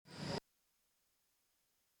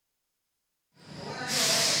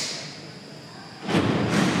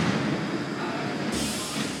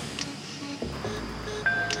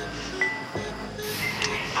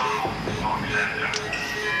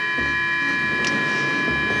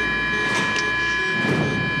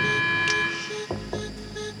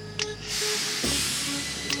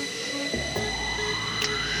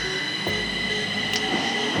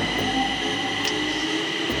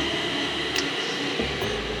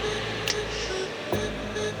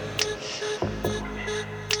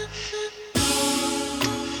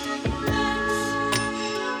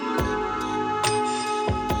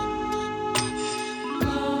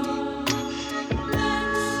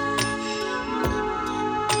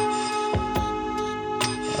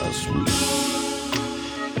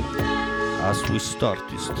as we start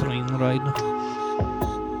this train ride.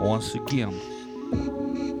 Once again,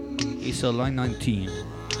 it's a line 19.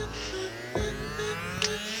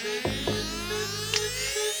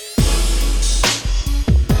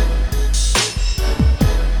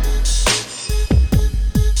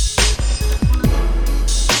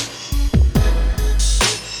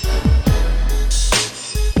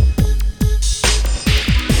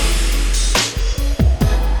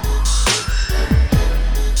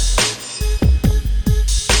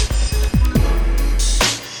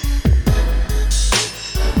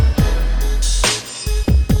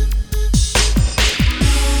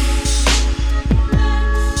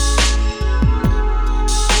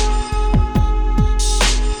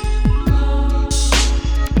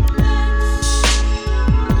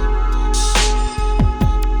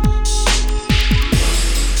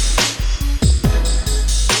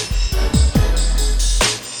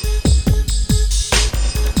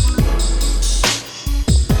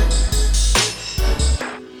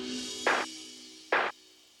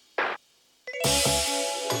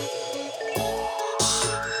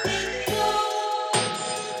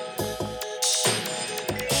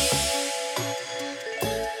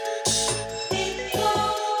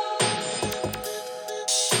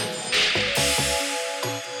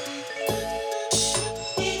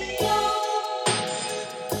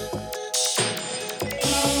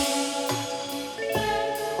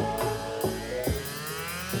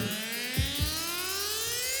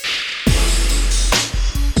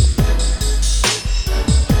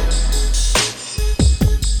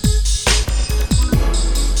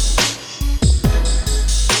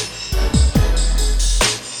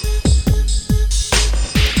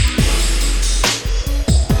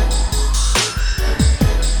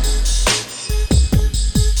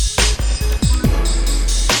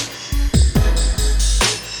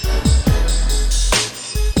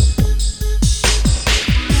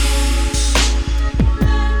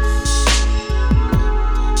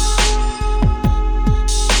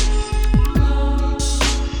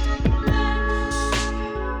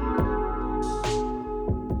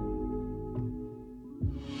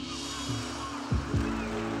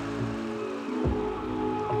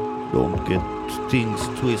 Don't get things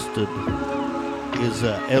twisted. Is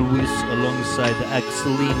L-Wiz alongside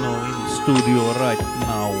Axelino in studio right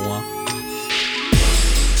now.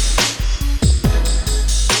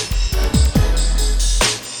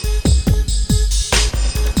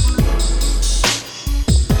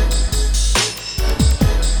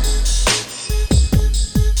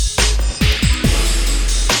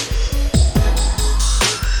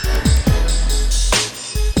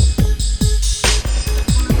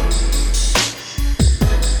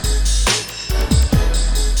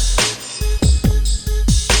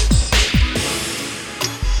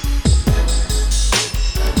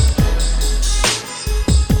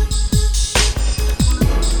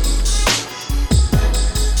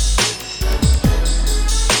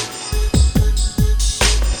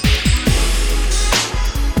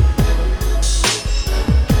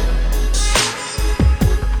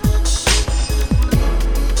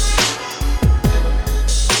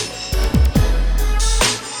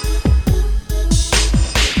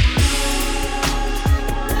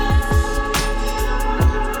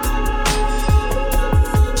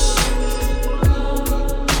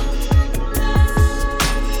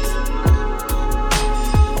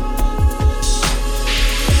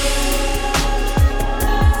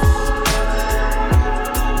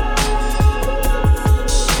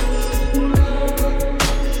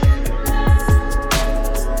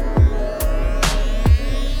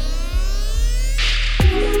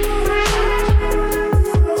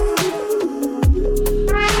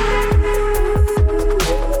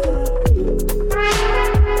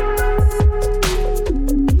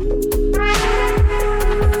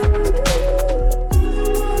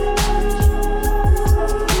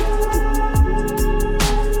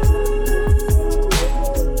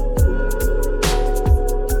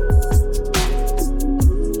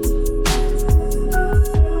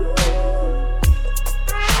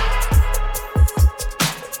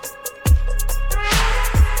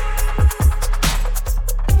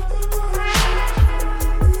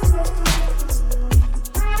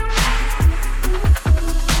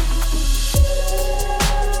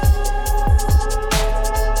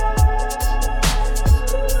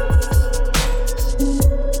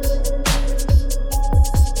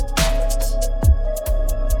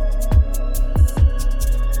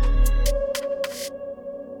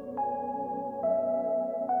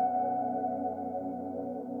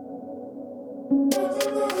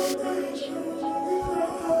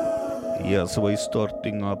 Yes, we're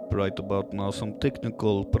starting up right about now. Some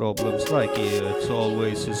technical problems, like it's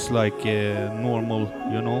always is like normal,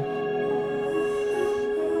 you know.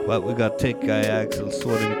 But we got tech guy Axel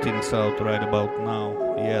sorting things out right about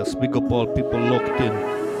now. Yes, big up all people locked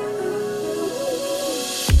in.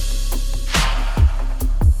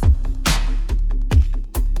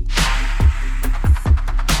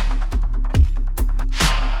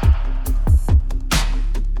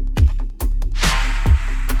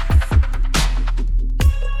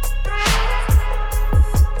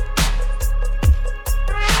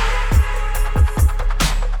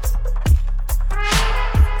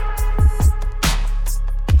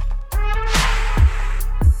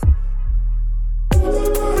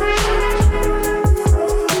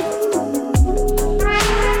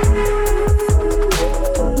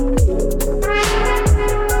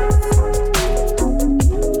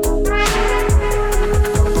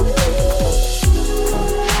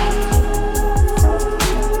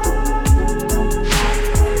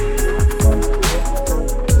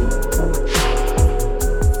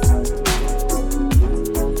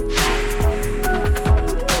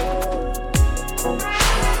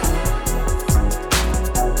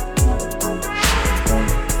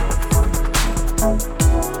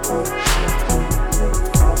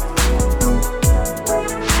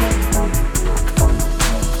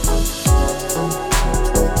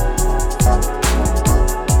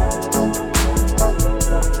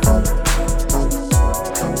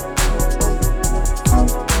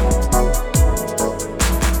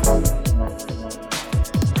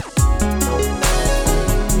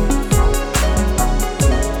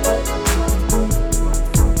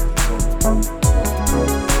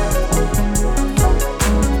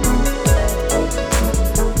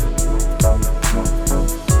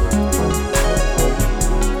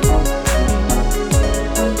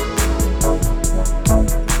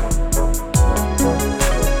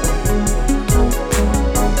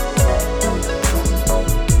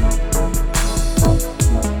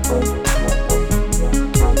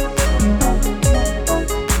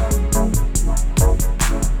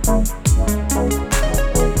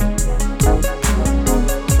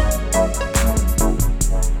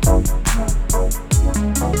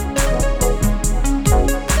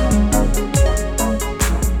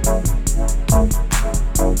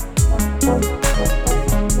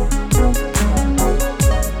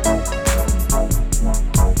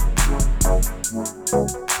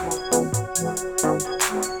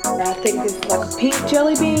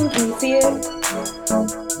 Jelly bean, can you see it? Can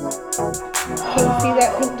you see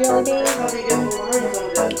that pink jelly bean?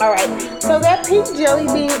 Alright, so that pink jelly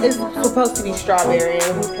bean is supposed to be strawberry,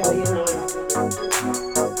 let me tell you.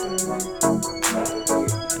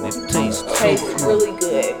 And it tastes really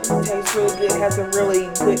good. It tastes really good, has a really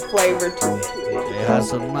good flavor to it. It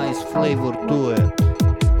has a nice flavor to it.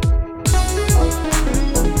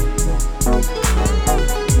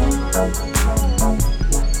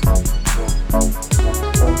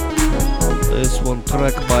 This one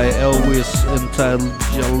track by L-Wiz entitled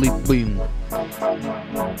Jelly Bean.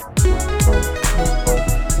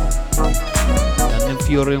 And if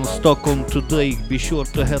you're in Stockholm today, be sure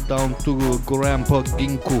to head down to Grandpa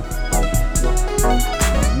Ginkgo.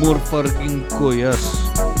 Morfar Ginkgo, yes.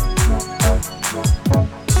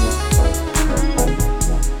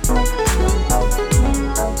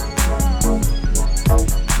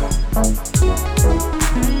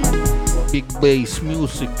 Big bass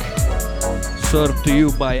music. Served to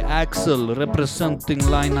you by Axel representing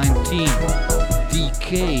line 19,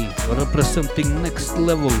 DK representing next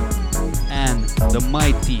level, and the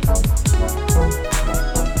mighty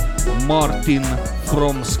Martin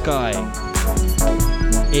from Sky,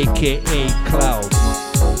 aka Cloud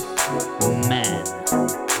Man,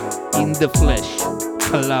 in the flesh,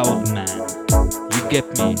 Cloud Man, you get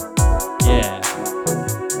me? Yeah,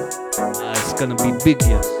 it's gonna be big,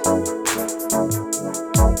 yes.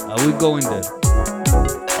 Are we going there?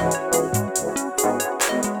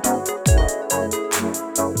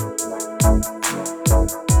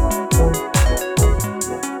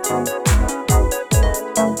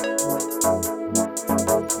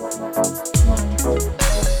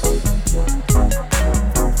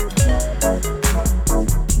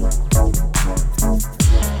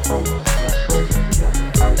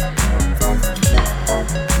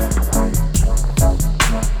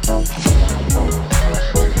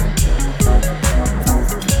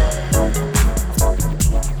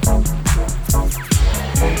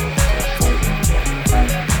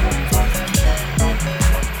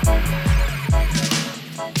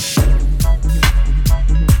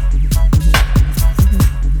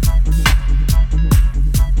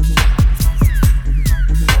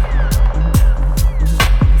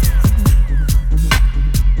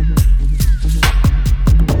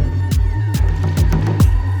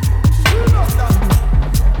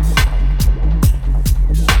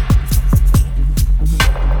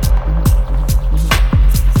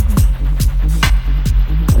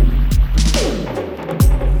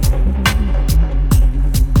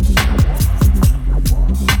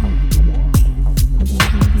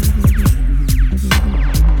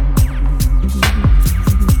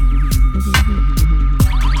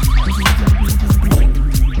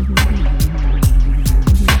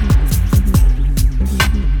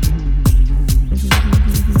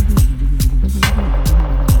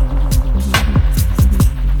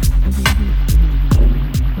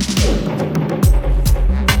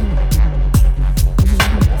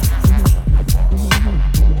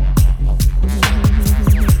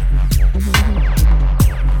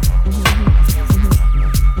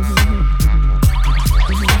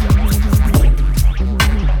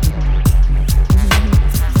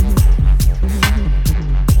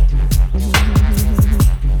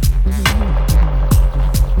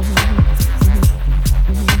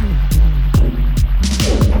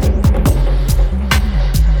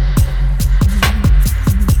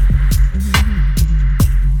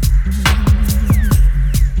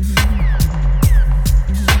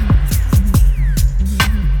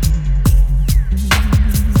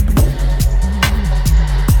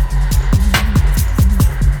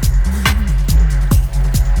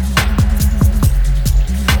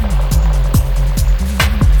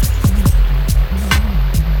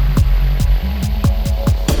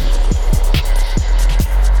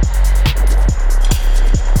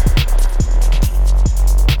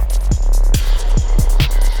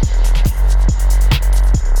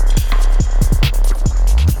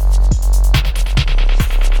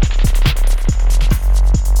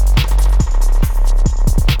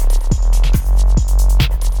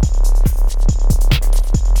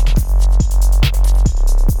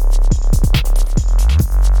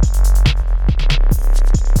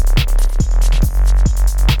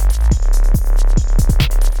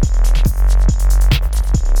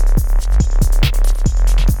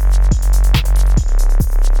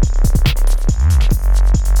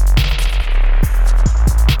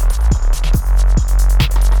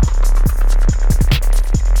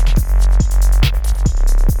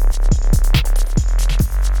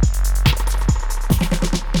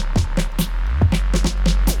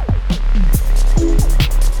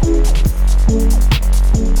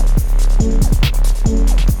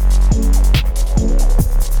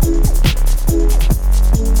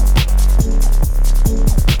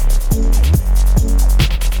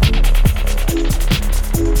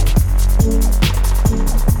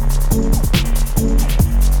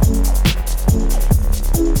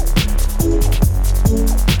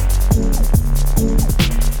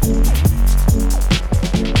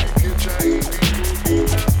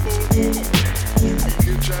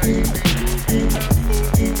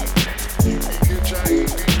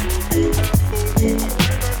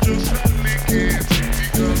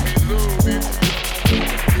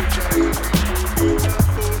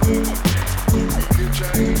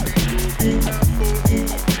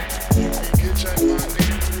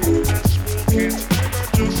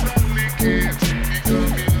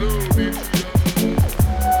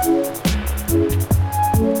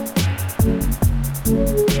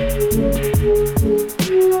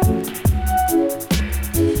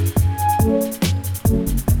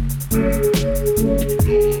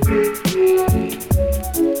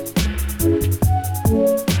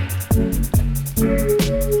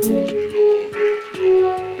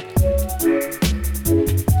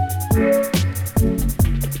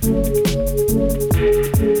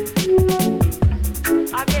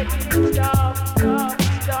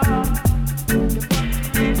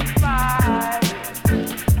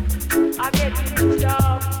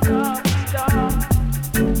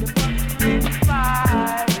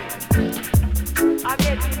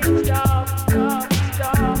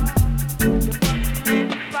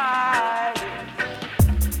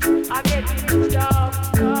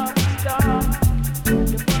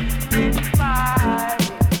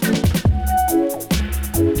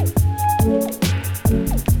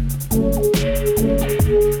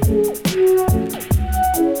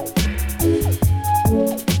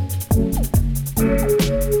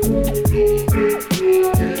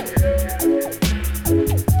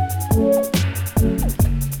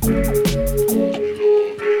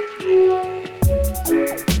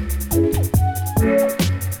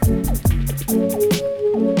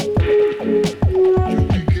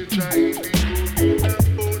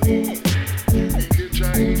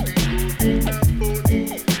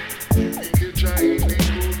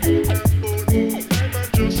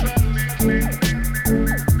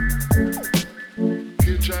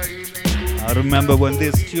 remember when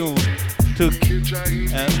this tune took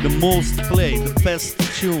the most play, the best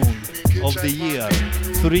tune of the year,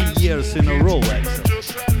 3 years in a row, Axel.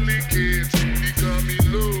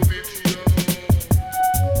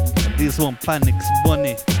 This one panics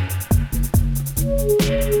Bonnie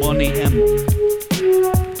M.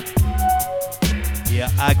 Yeah,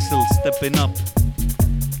 Axel stepping up.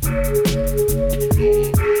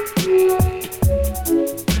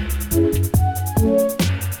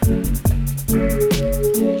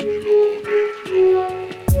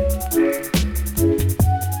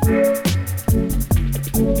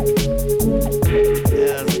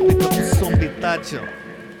 Yes, pick up zombie Thatcher.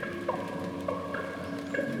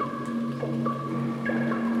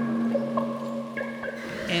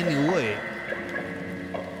 Anyway,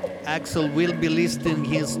 Axel will be listing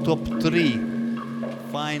his top 3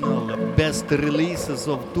 final best releases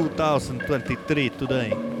of 2023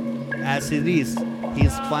 today, as it is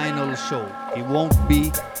his final show. He won't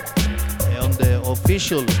be on the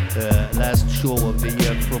official last show of the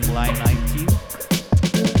year from Line 19.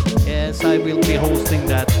 Yes, I will be hosting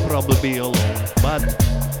that probably alone, but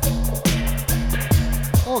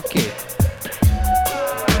okay.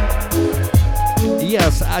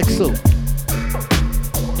 Yes, Axel.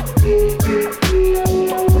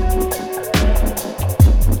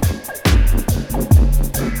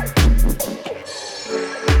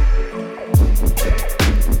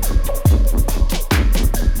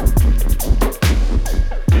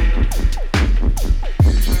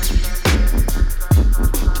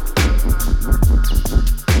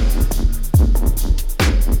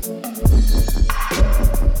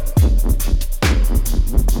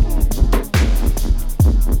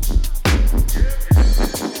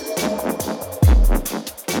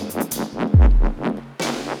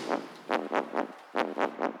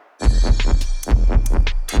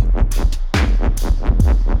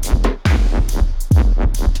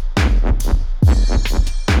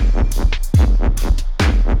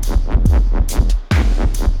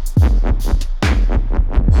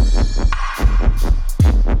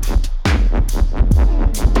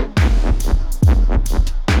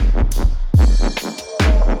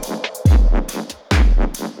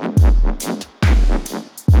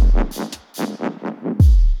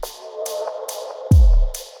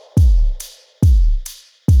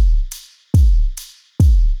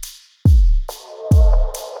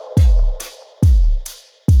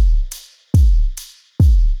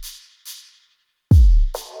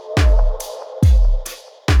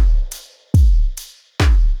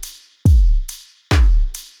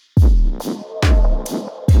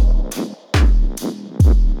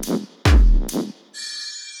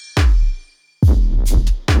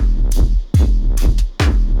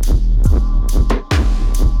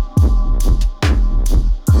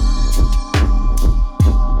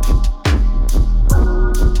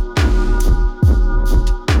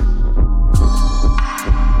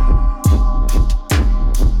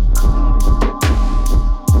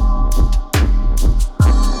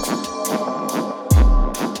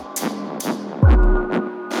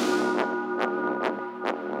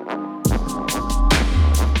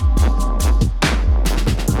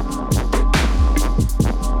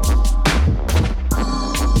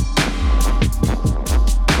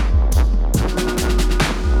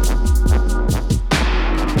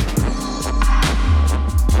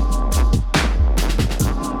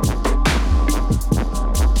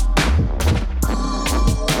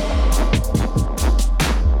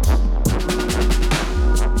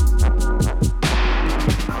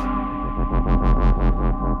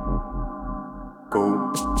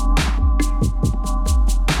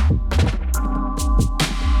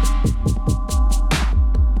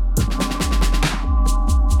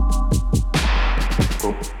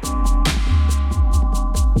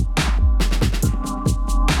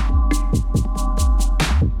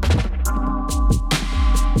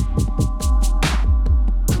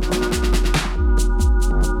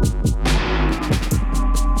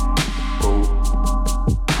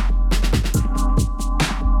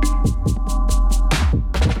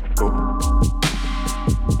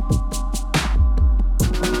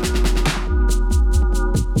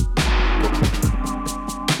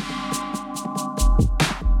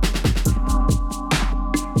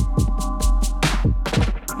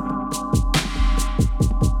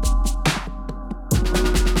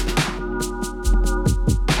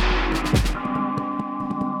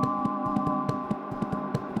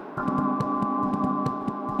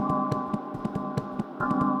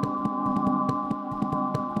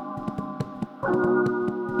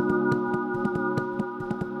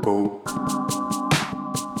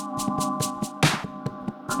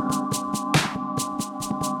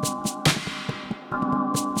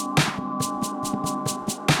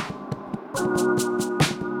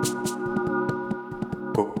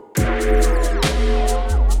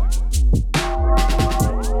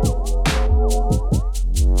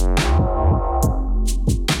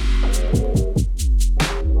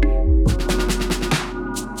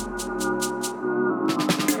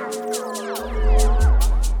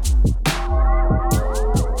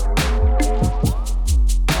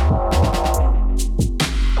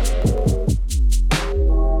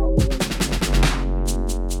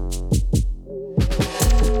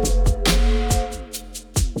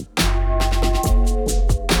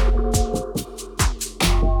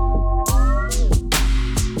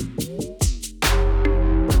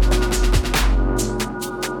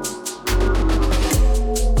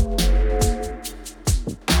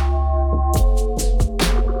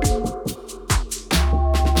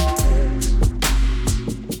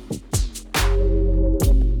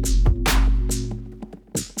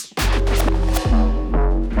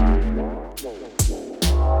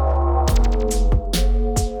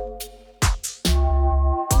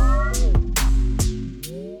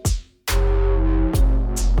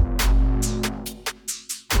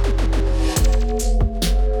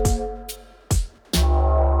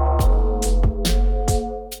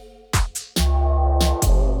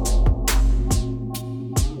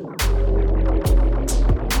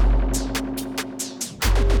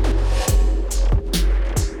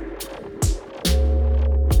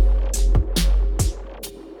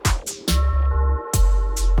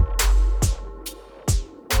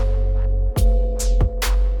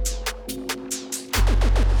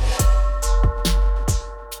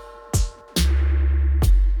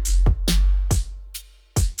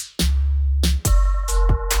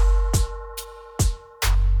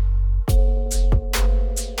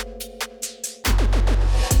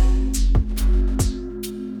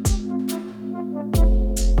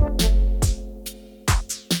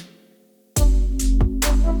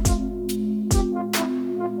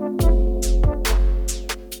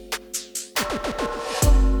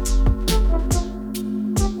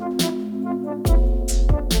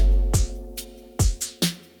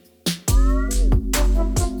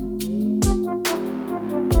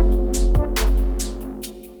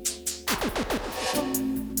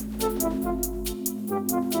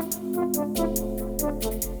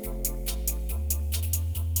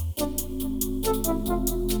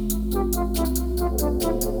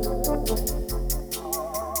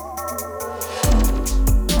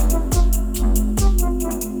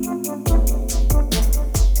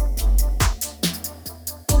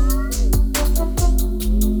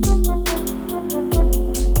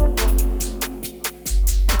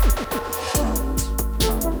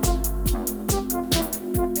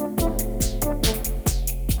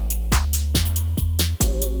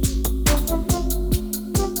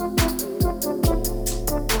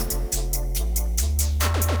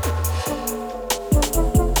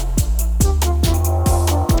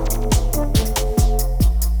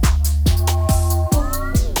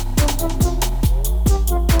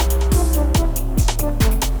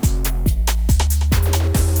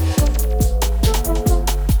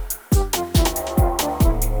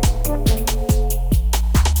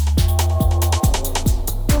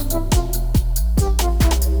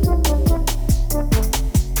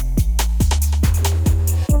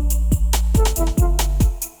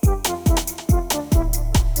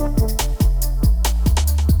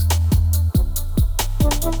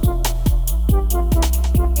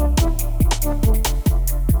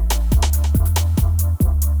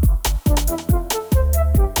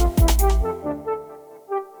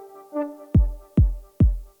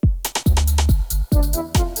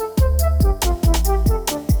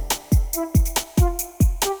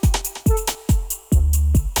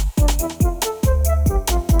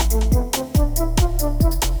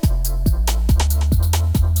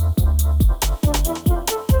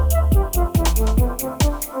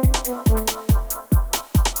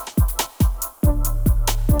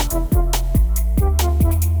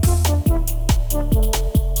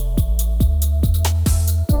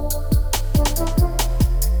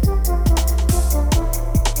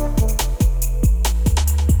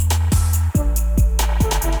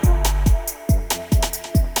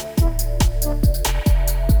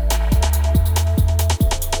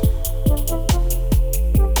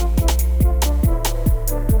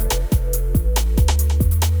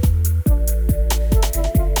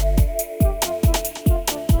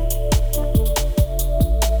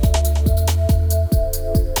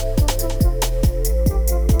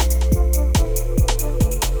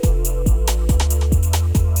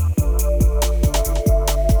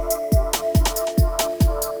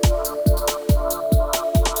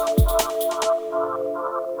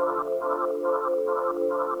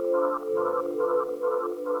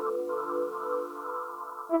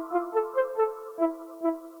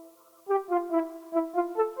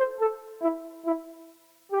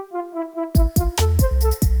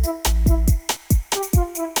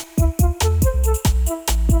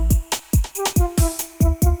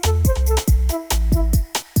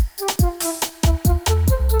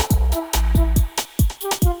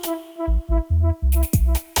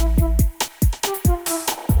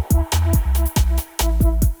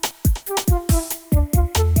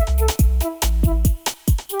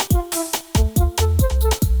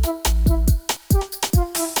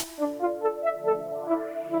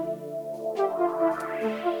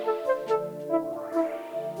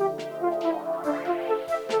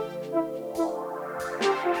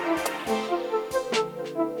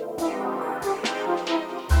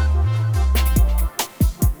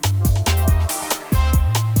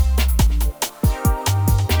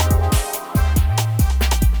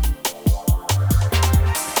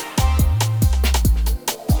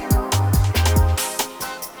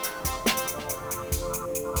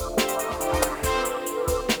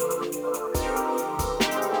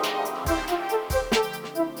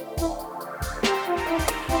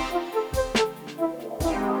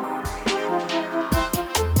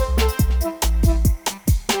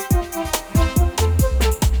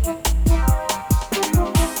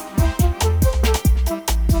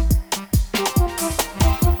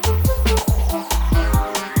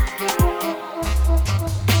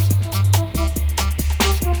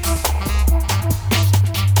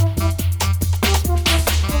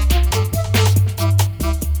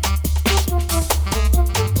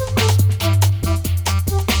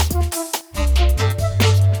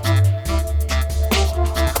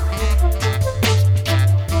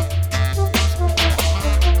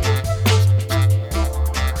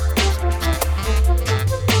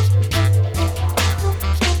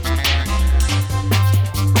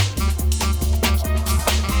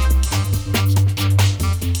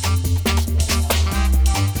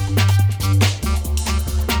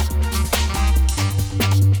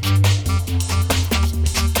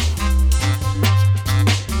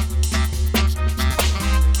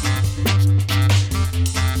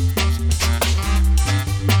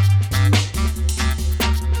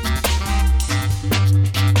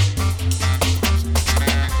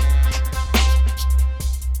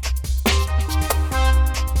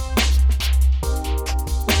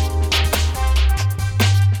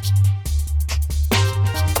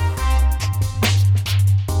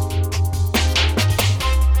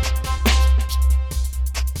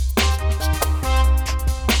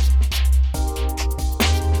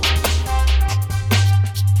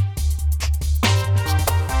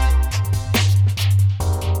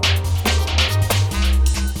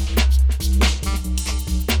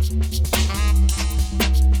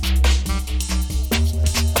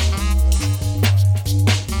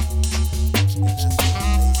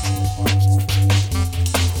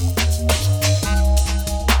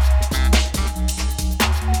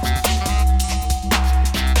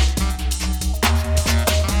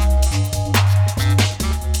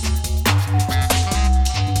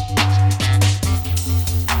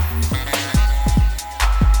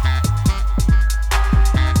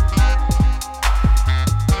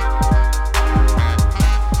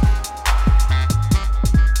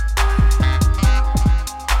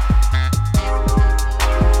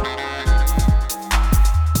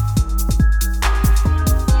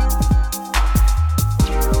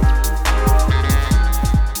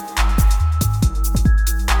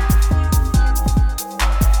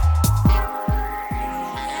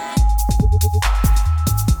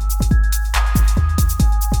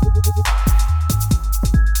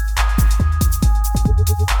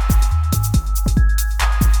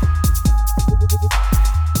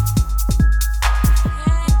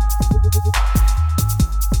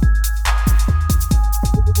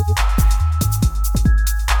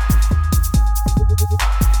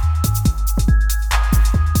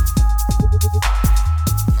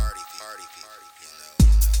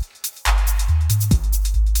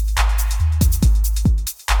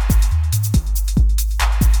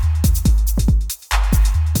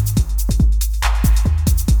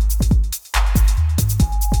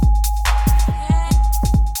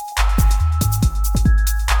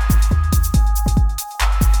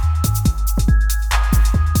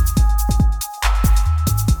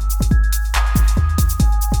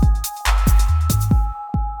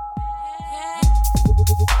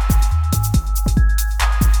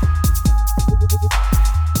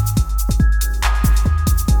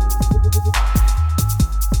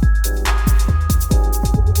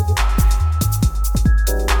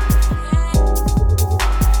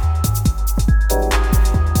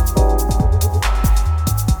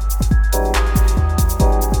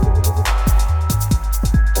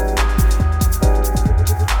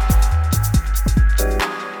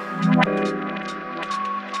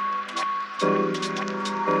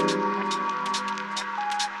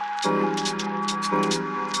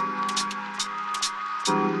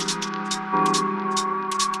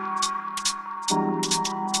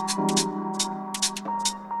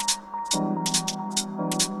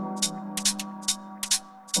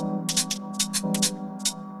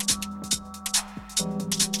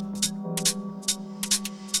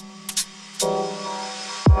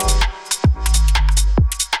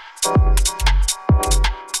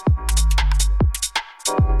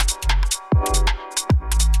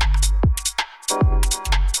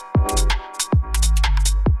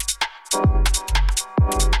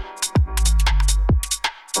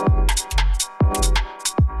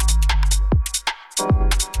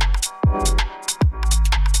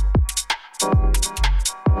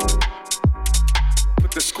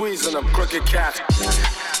 squeezing them crooked cats.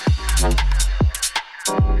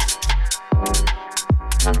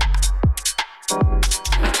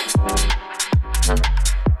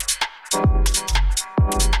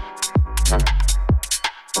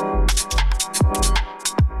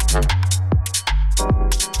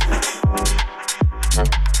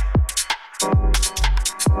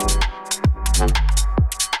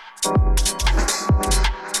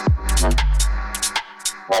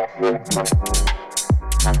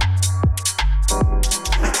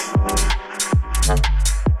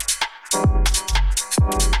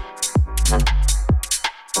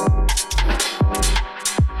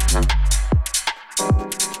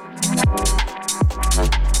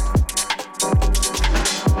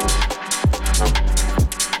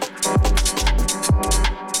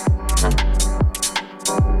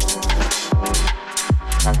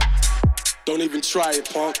 Don't even try it,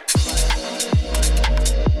 punk.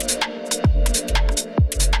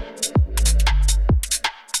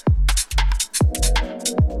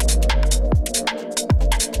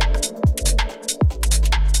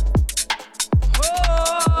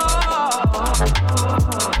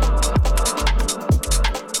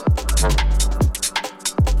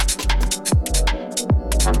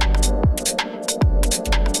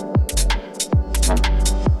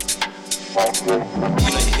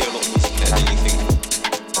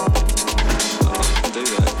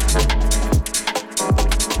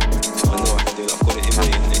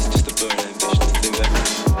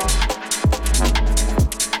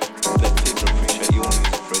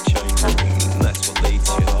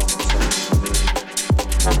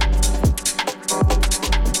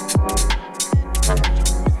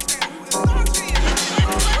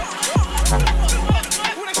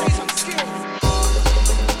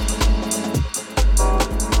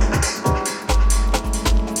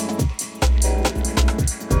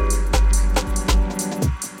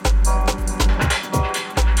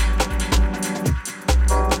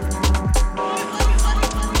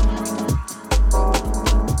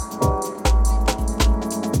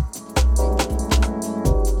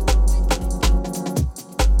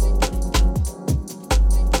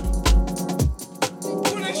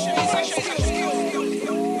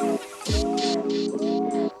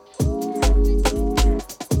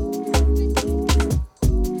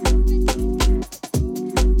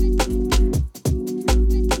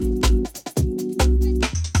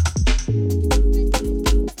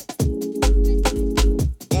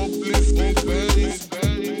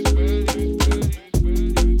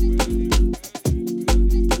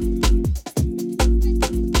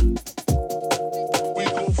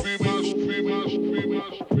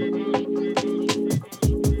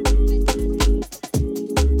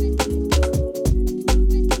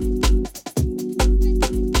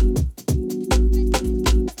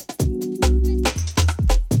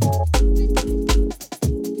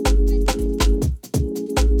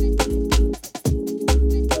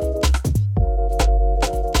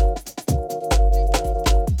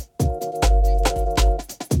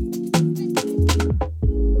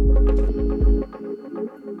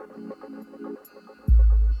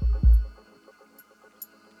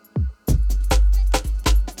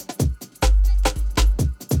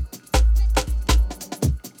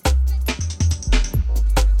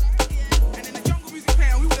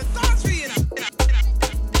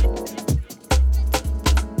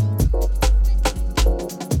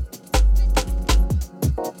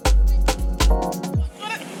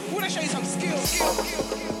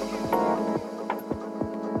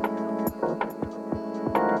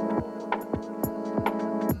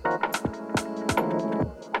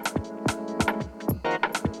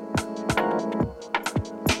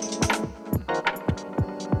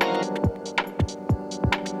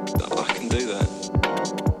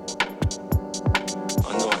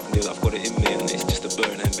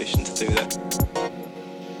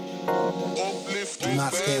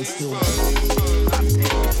 Not stand still.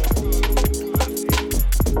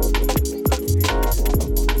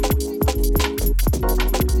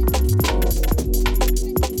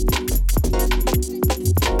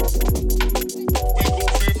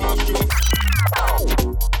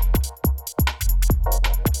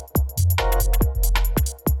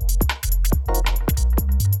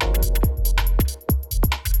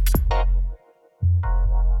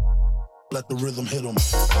 Let the rhythm hit 'em.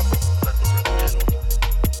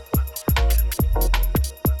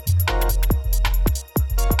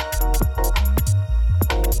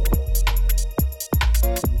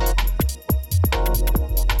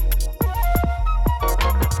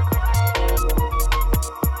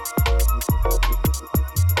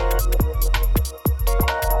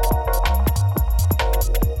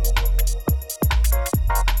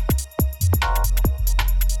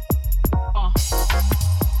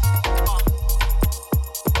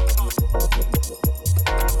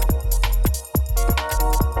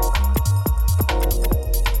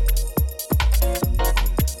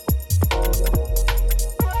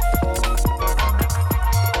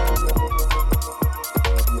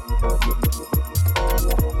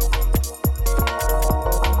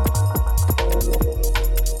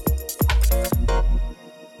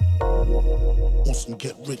 some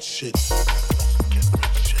get rich shit.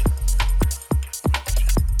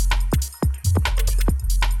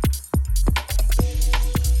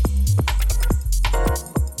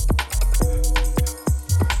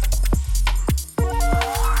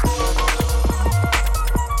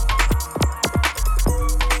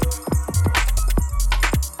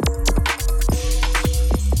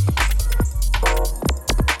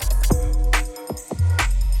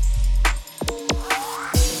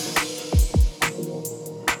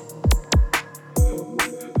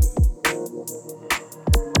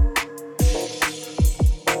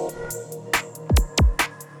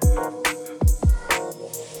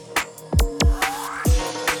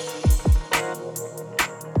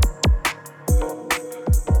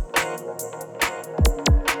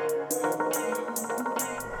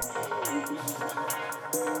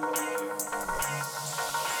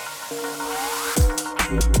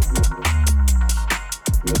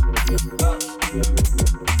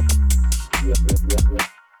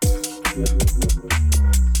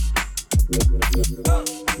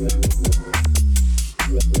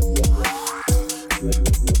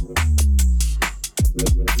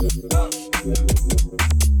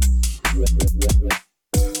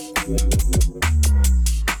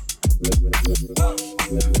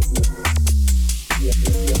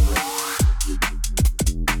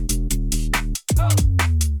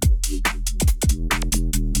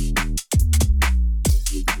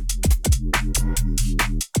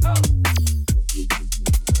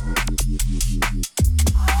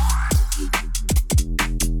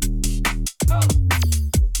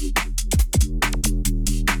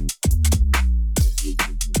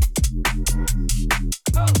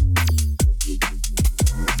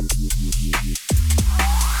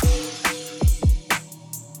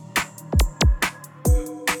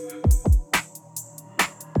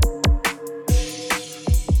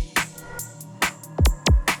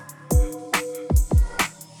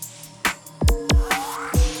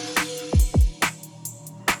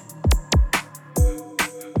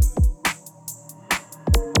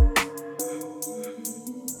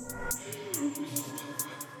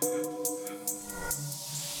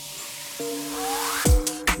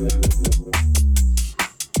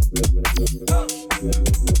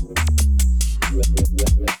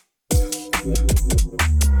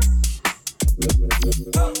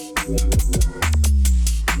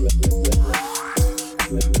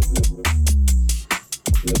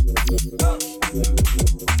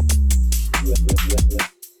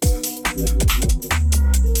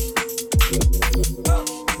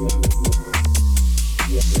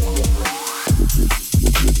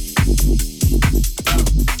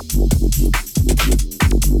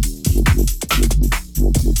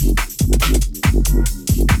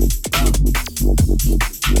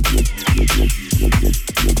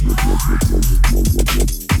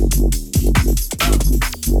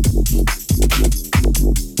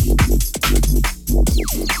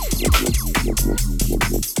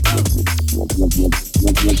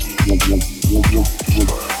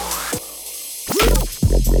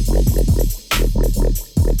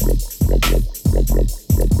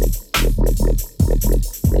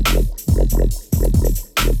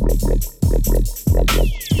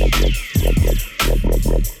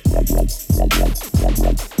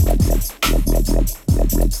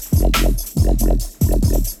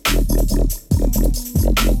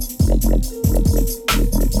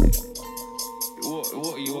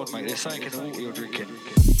 What are you on, mate? There's something in the water you're drinking.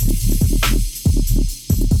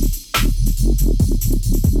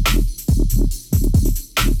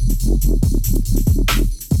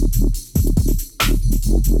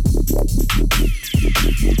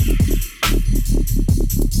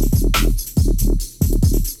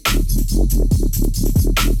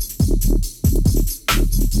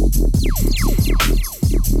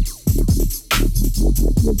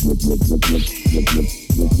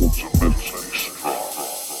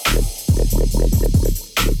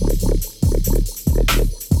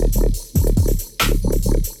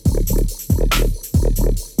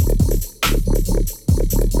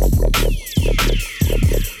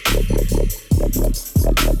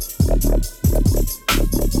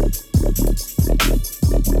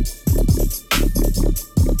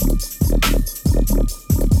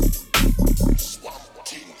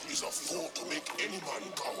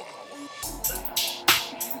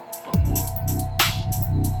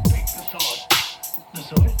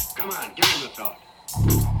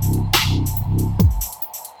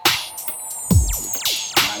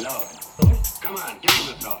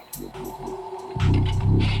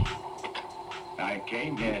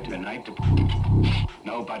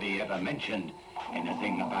 Nobody ever mentioned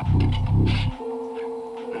anything about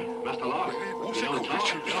That's a lot. You don't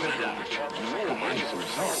talk. Look at that.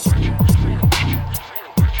 Oh,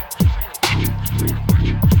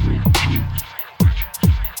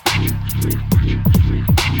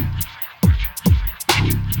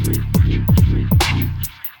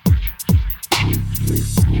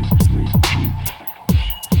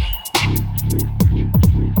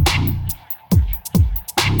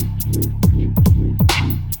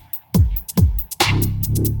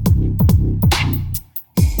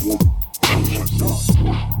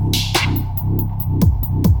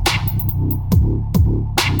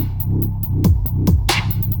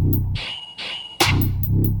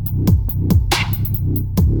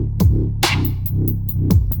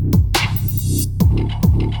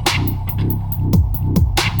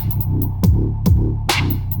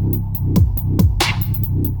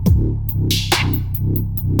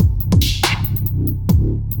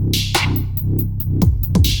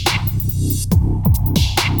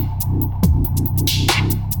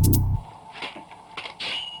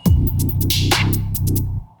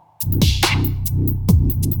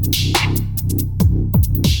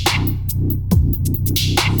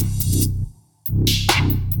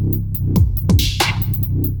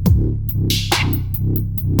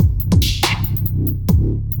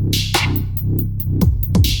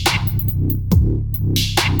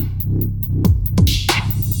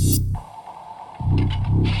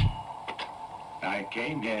 I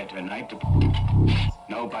came here tonight to...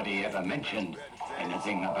 Nobody ever mentioned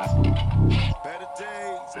anything about... Better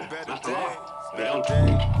days, better That's a days. lot. You don't...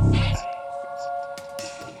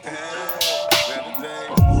 Better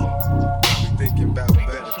days. Got me thinking about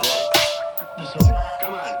better days.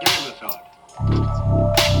 Come on, give him the sword.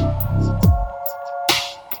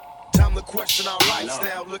 Time to question our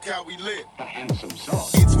lifestyle. Look how we live. The handsome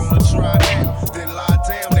sword. Kids wanna try that, then lie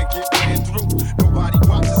down and get ran through. Nobody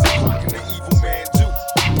watches the clock and the evil man do.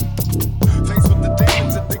 Faced with the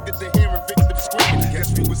demons, addicted to hearing victims screaming. Guess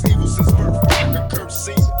we was evil since birth, like a cursed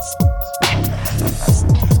seasons.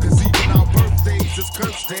 Cause even our birthdays is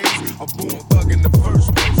cursed days. A born thug in the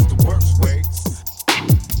first place, the worst ways.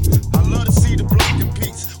 I love to see the block in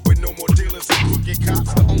peace, with no more dealers and crooked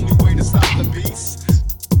cops. The only way to stop the beast.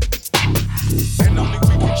 And only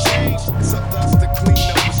we can change. It's up to us to clean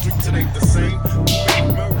up the streets, it ain't the same. Too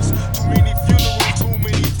many murders, too many funerals, too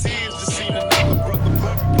many tears. Just seen another brother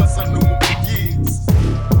buried, plus I knew him for years.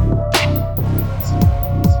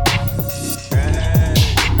 Hey,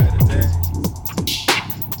 better days.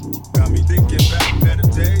 Got me thinking about better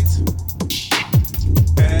days.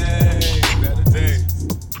 Hey, better days.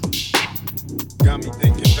 Got me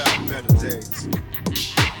thinking about better days.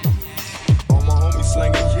 All my homies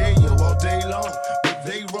slanging yeah, all day long, but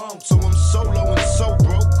they wrong, so I'm solo and so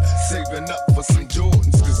broke. Saving up for some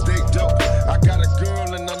Jordans, cause they dope. I got a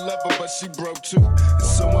girl and I love her, but she broke too. And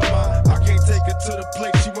so am I can't take her to the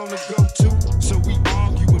place she wanna go to. So we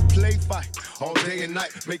argue and play fight, all day and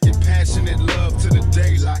night, making passionate love to the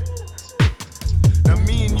daylight. Now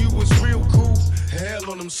me and you was real cool,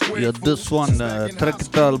 hell on them square. Yeah, this one, track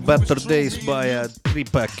titled Better Days by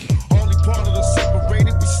 3-Pack. Only part of the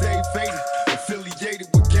separated, we stay faded. Affiliated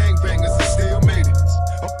with gangbangers and still made it.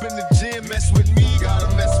 Up in the gym, mess with me, gotta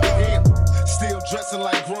mess with him. Still dressing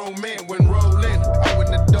like grown men when rolling. Out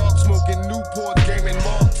in the dark, smoking Newport, gaming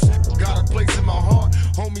marks. Got a place in my heart,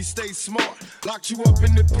 homie, stay smart. Locked you up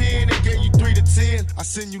in the pen and gave you 3 to 10. I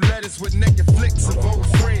send you letters with naked flicks of old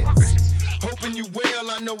friends. Hoping you well,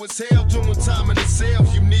 I know it's hell doing time in the cell.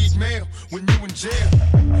 You need mail when you in jail.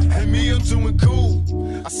 And me, I'm doing cool.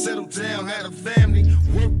 I settled down, had a family,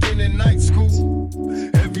 worked in night school.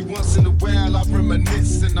 Every once in a while I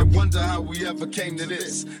reminisce and I wonder how we ever came to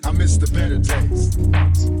this. I miss the better days.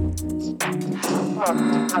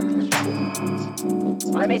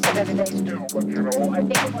 I miss the better days too, but you know, I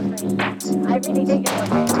think it was nice. I really think it was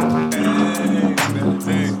nice. Hey, better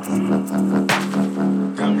days.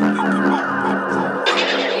 Got me thinking about better days.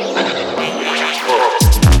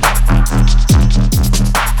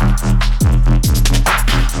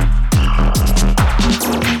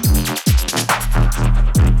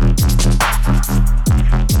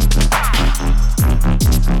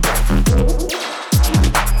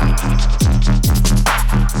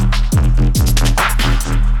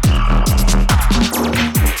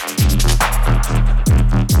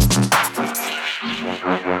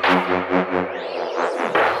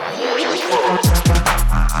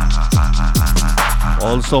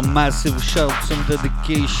 Also massive shouts and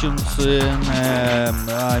dedications and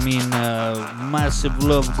massive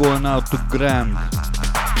love going out to Grant,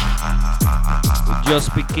 who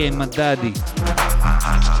just became a daddy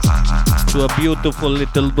to a beautiful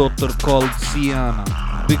little daughter called Sienna.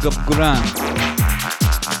 Big up Grant.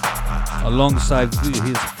 alongside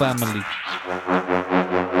his family.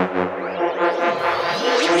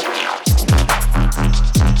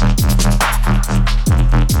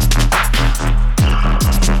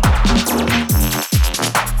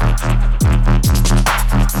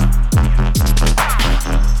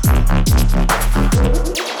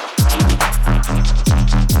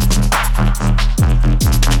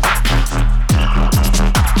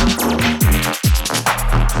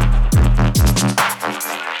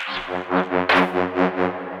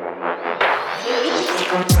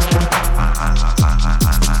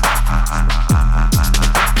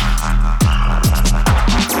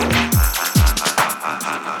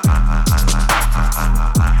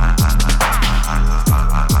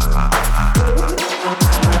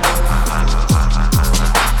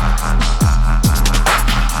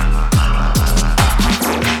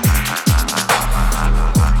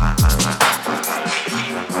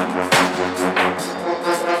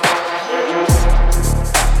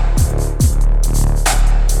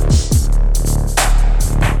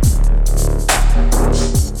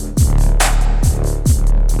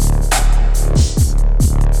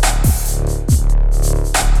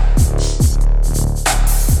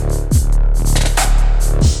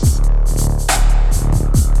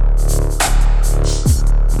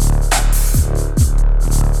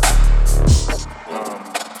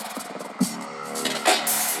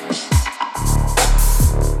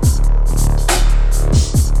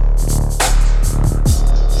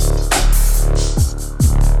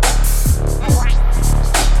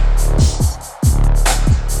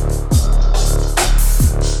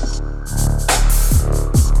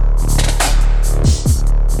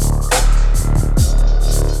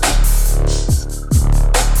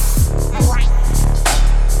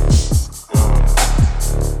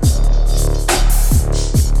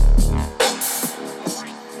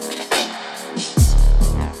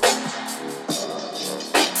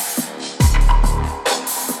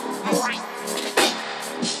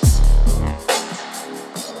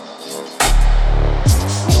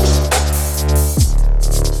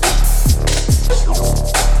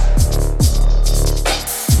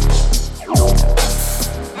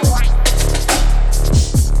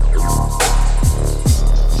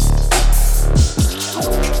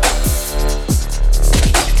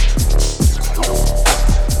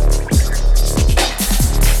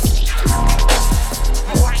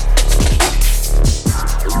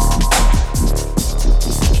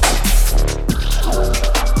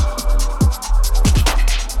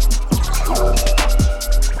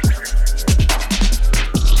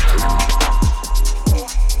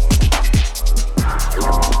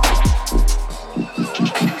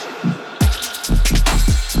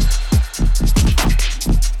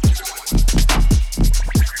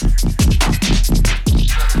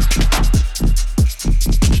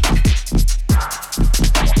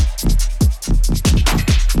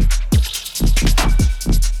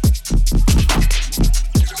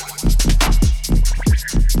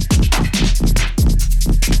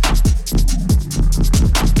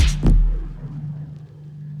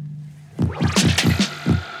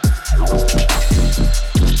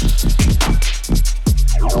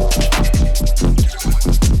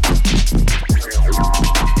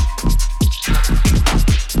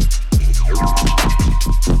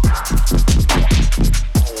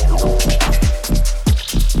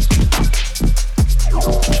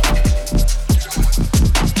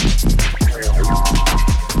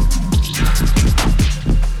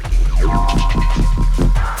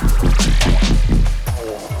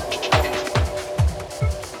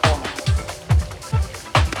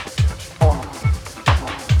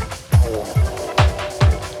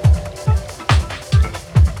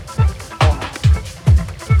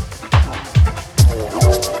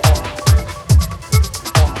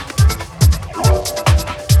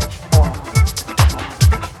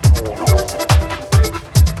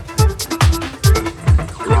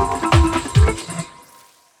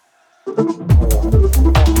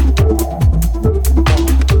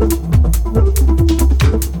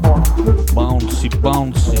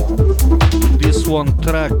 one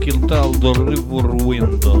track entitled The River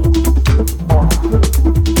Wind,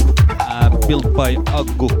 built by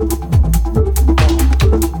Aggo.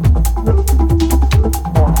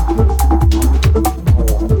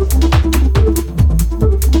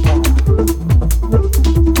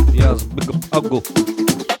 Yes, big up Aggo.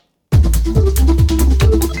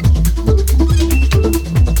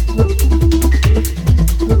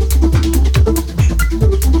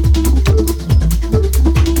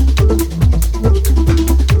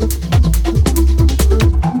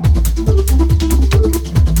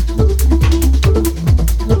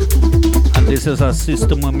 is a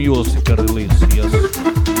System of Music release, yes.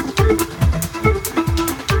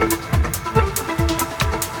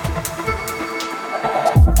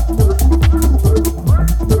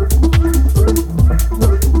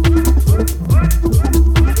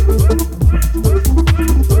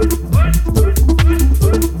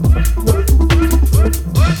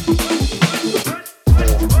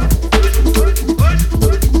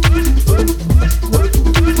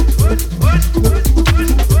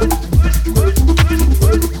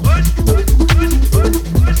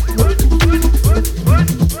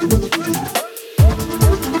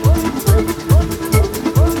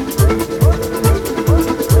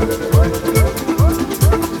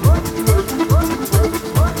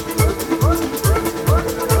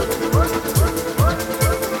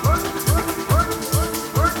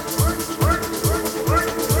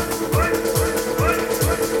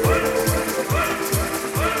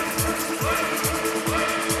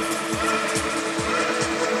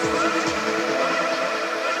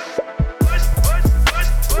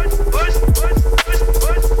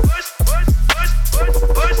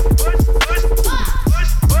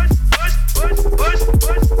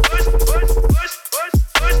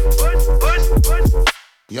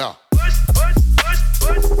 Yeah.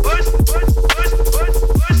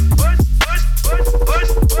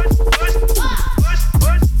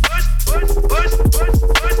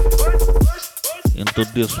 Into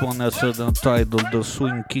this one I said entitled The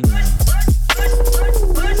Swing King.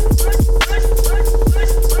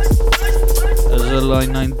 As a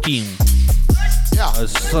line 19. Yeah. A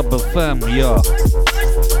sub FM, yeah.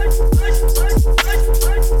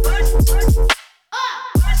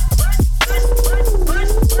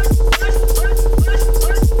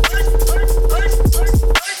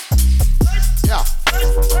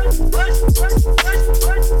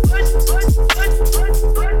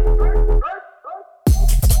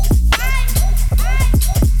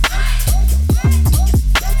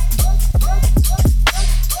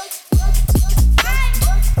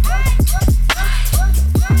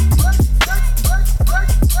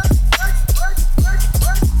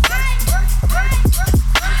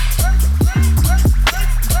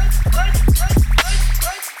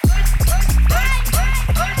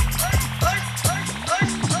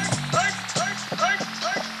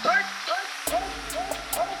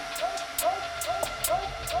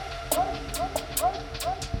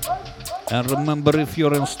 And remember, if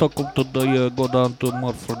you're in Stockholm today, go down to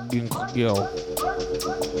Morfordin Girl.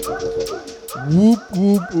 Whoop,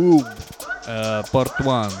 whoop, whoop. Part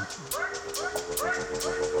 1.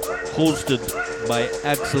 Hosted by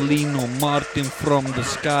Axelino, Martin from the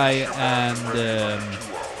Sky, and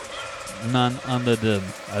none other than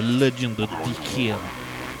a legend of DK.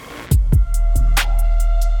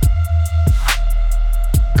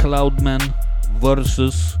 Cloudman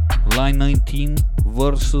versus Line 19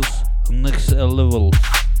 versus Next Level.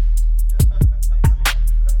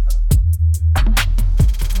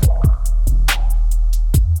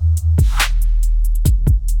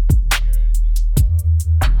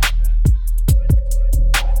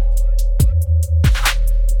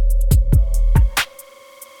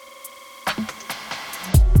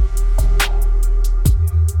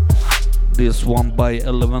 This one by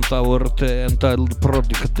 11th Hour entitled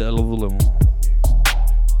Project L-Wiz.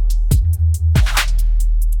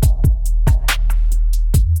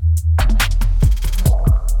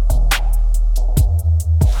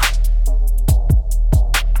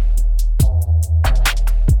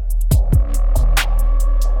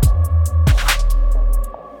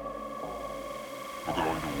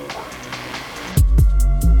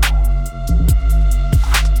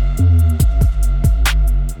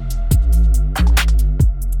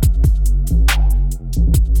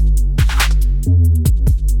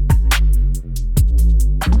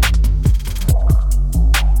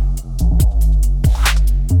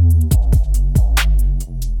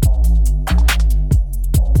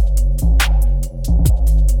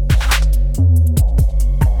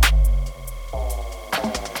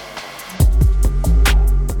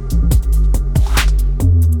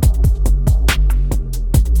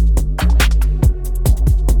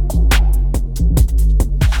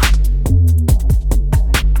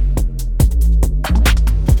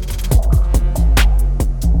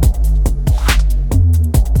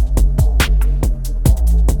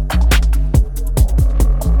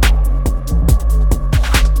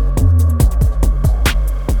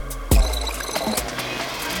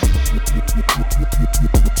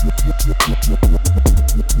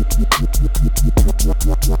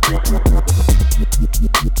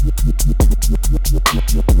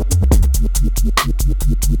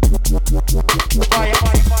 Fire.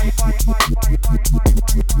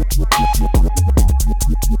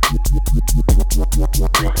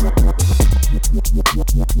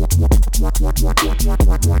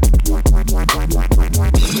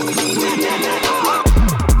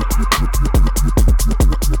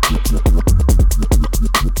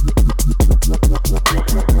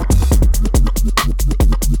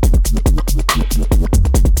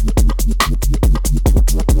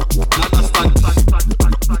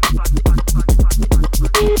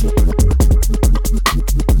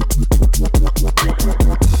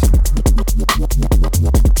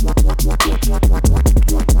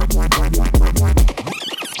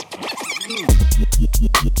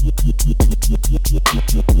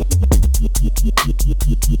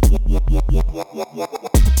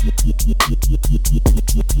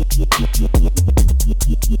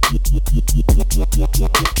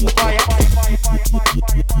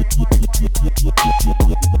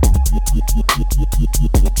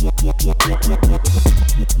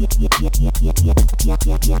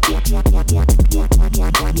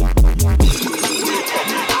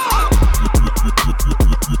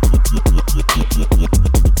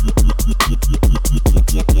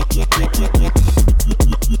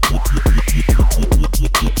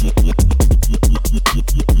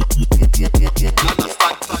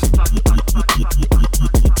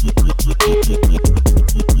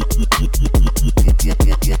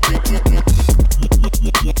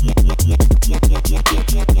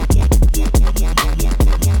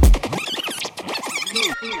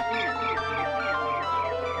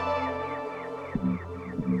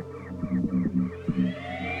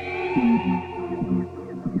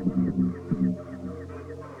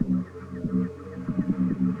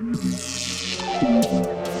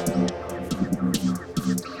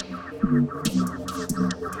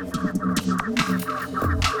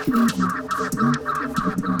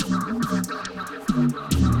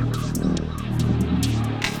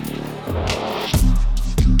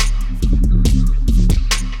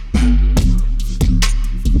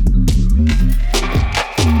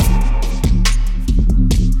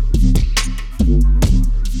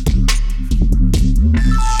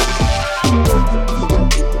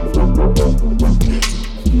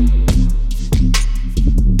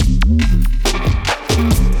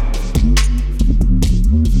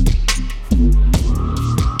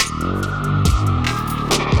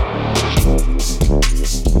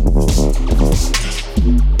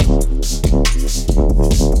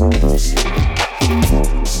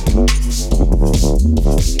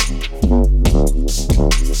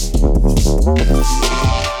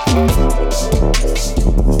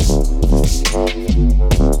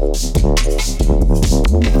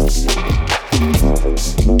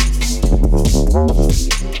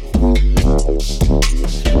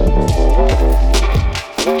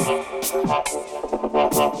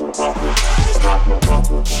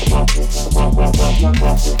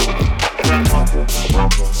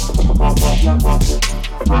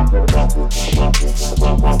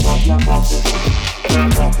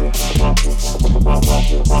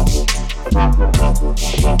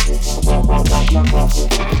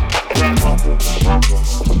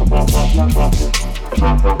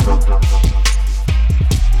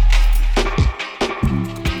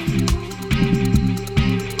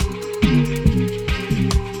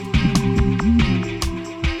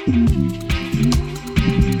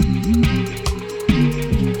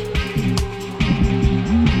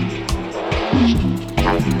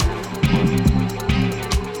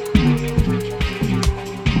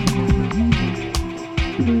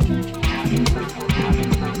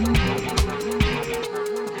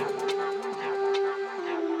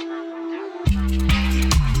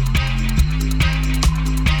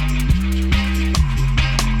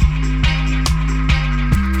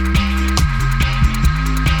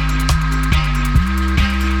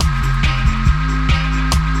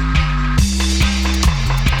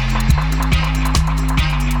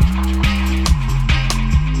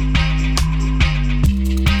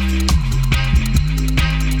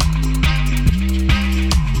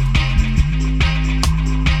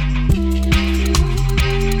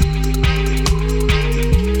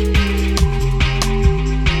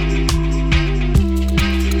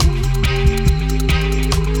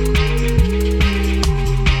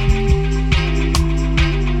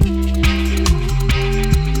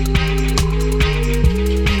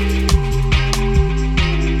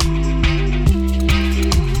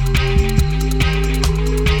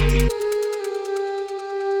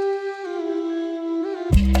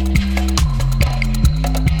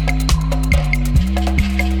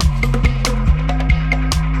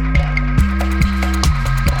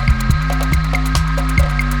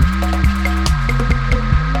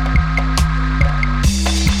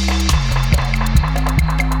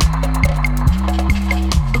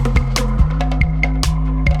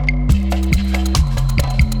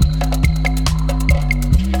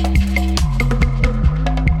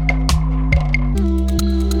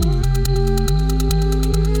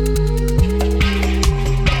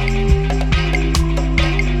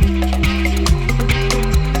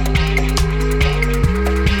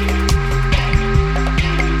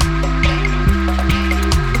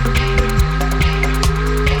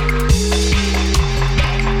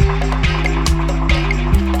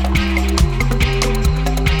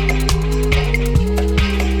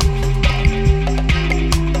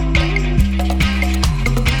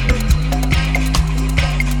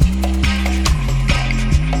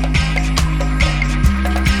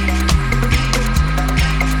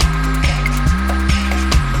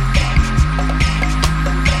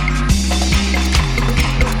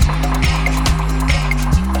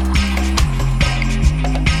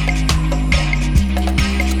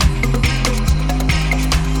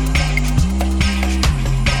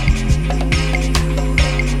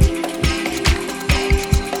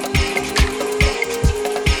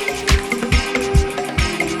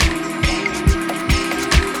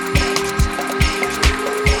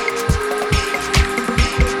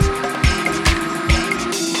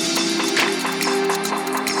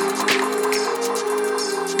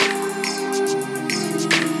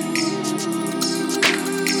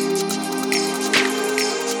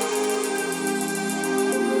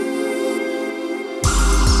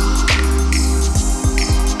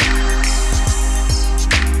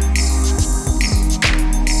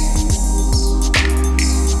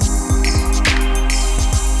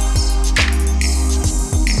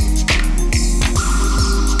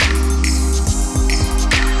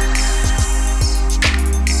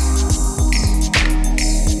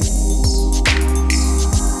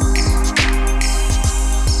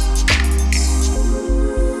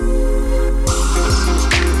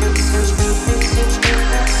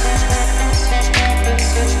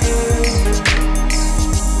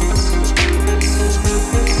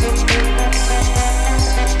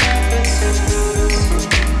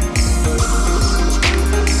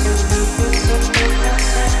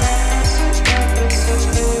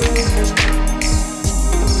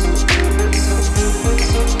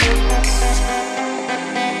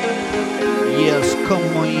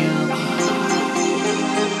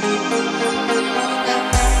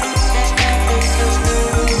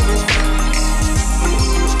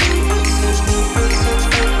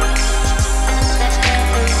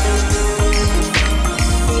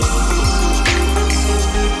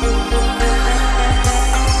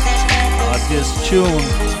 tune.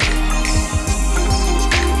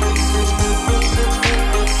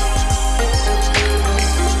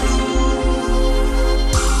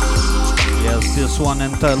 Yes, this one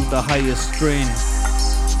entitled The Highest Strain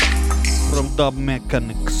from Dub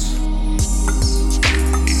Mechanics.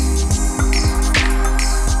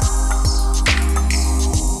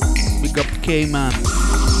 Big up K-Man.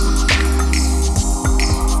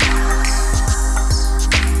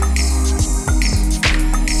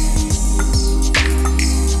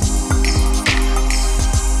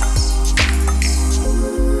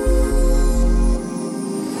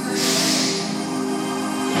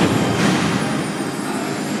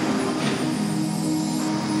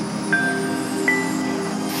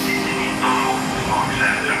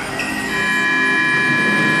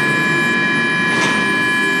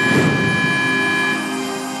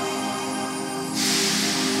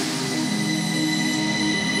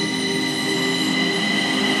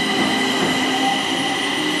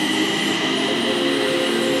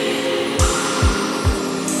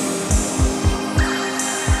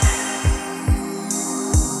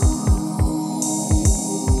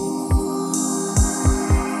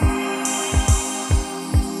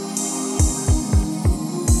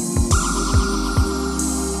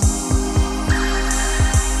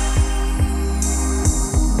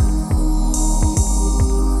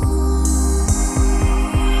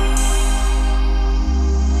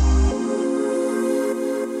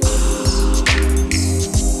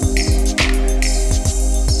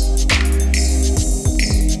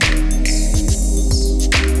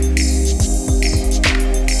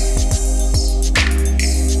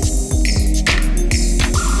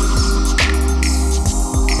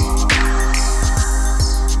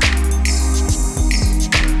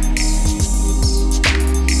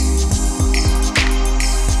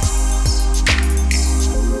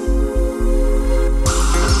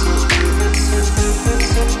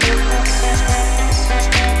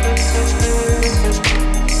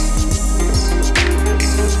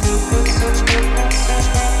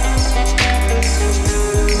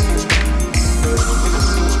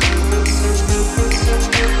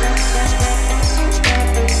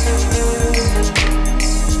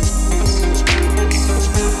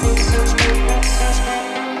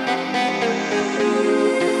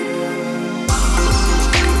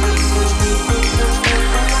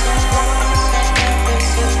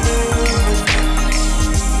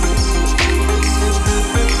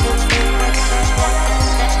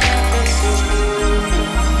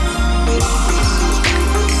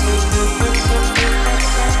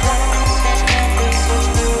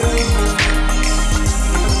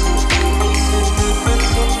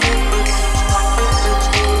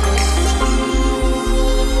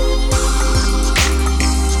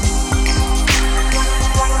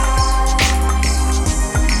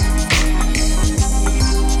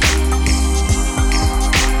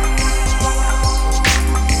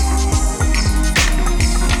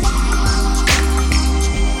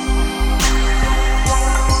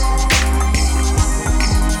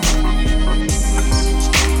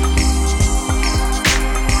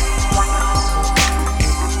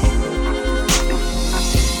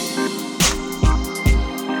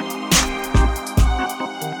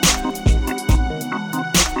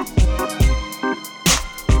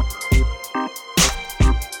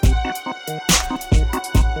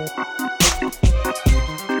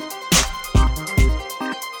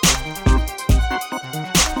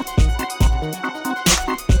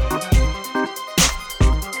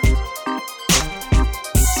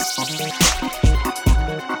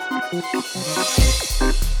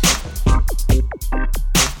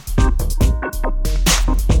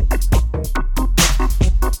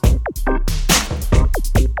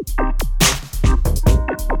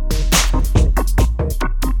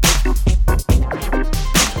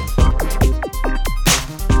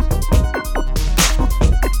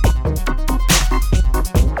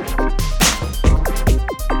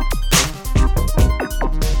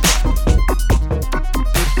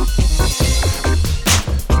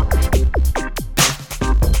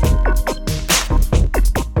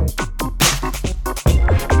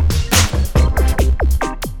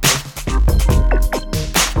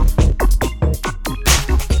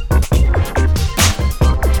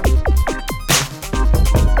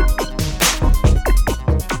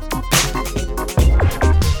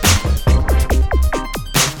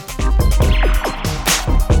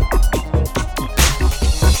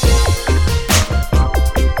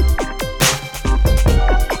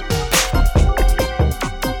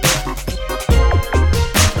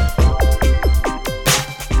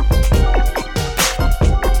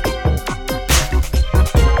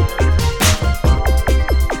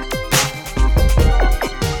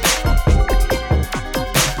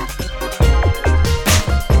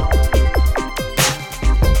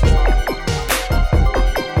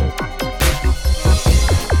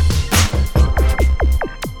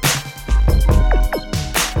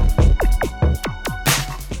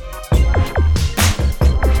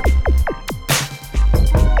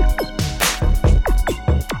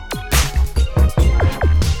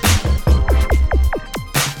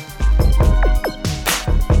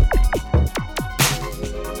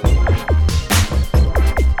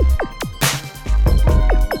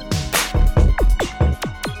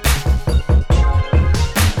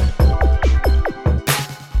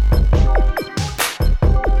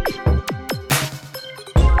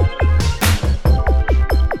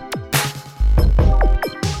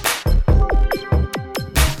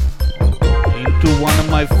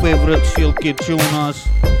 favorite silky tunas.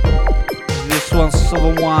 This one's the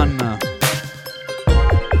one.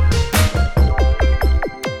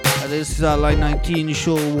 This is a Line 19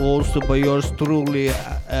 show hosted by yours truly,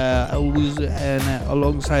 L-Wiz and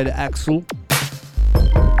alongside Axel.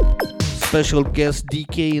 Special guest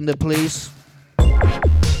DK in the place.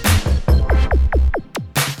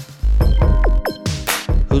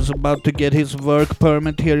 Who's about to get his work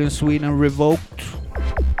permit here in Sweden revoked.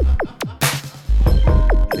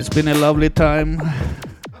 It's been a lovely time.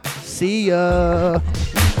 See ya.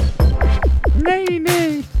 Nay,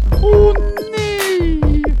 nay. Oh, nay.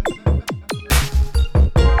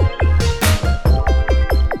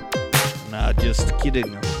 Nah, just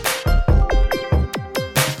kidding.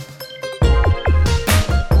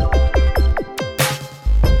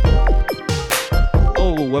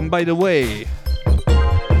 Oh, and by the way,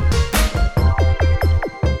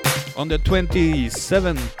 on the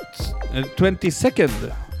 22nd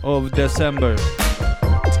of December,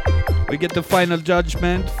 we get the final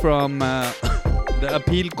judgment from the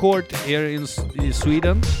appeal court here in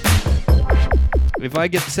Sweden. If I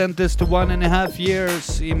get sentenced to 1.5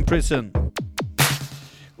 years in prison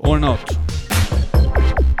or not.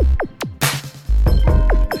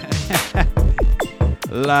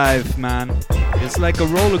 Life, man. It's like a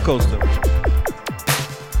roller coaster.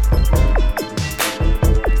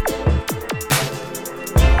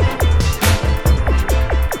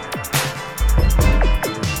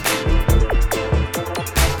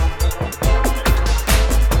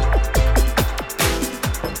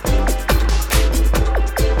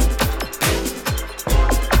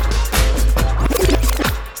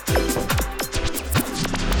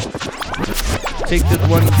 Take that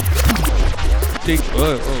one.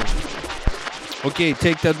 Okay,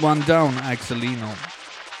 take that one down, Axelino.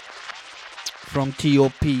 From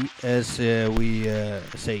TOP, as we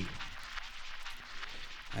say.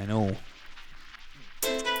 I know.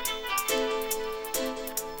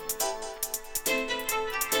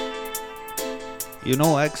 You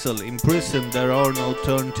know, Axel, in prison there are no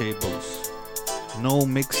turntables, no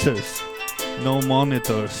mixers, no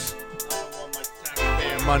monitors.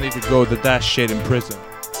 Money to go to that shit in prison.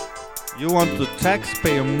 You want to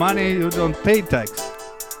taxpayer money, you don't pay tax.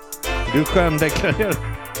 Du kan deklarera.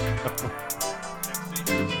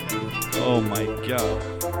 Oh my god.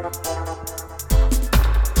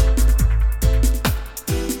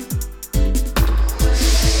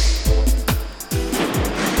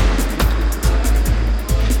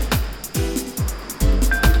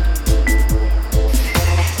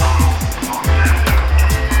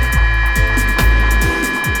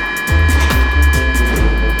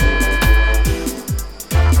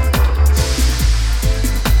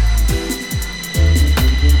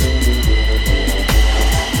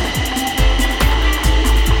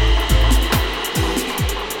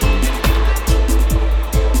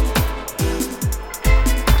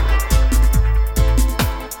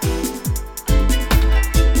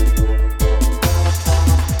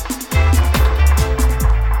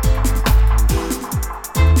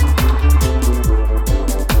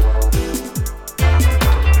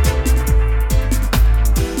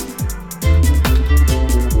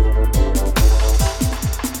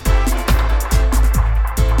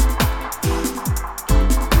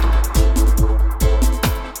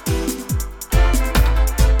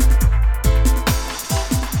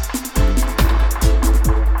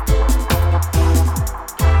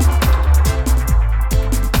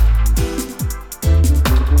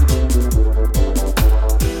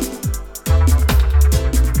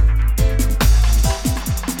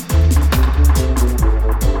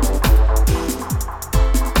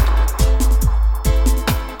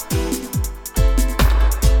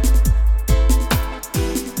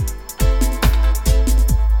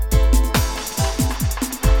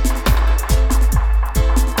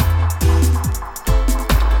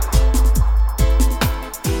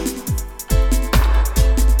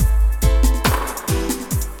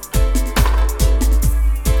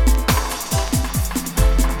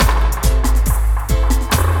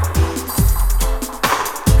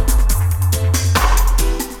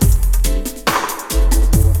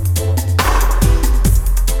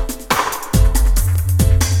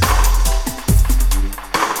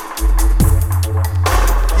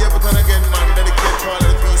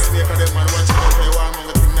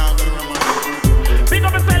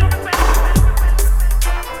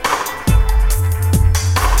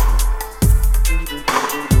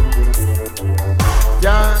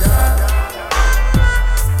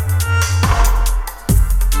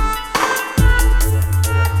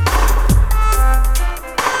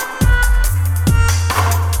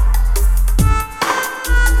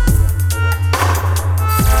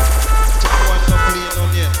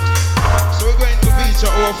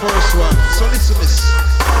 our first one. So listen this.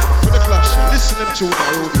 For the clash, listen them to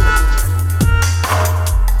the rodeo.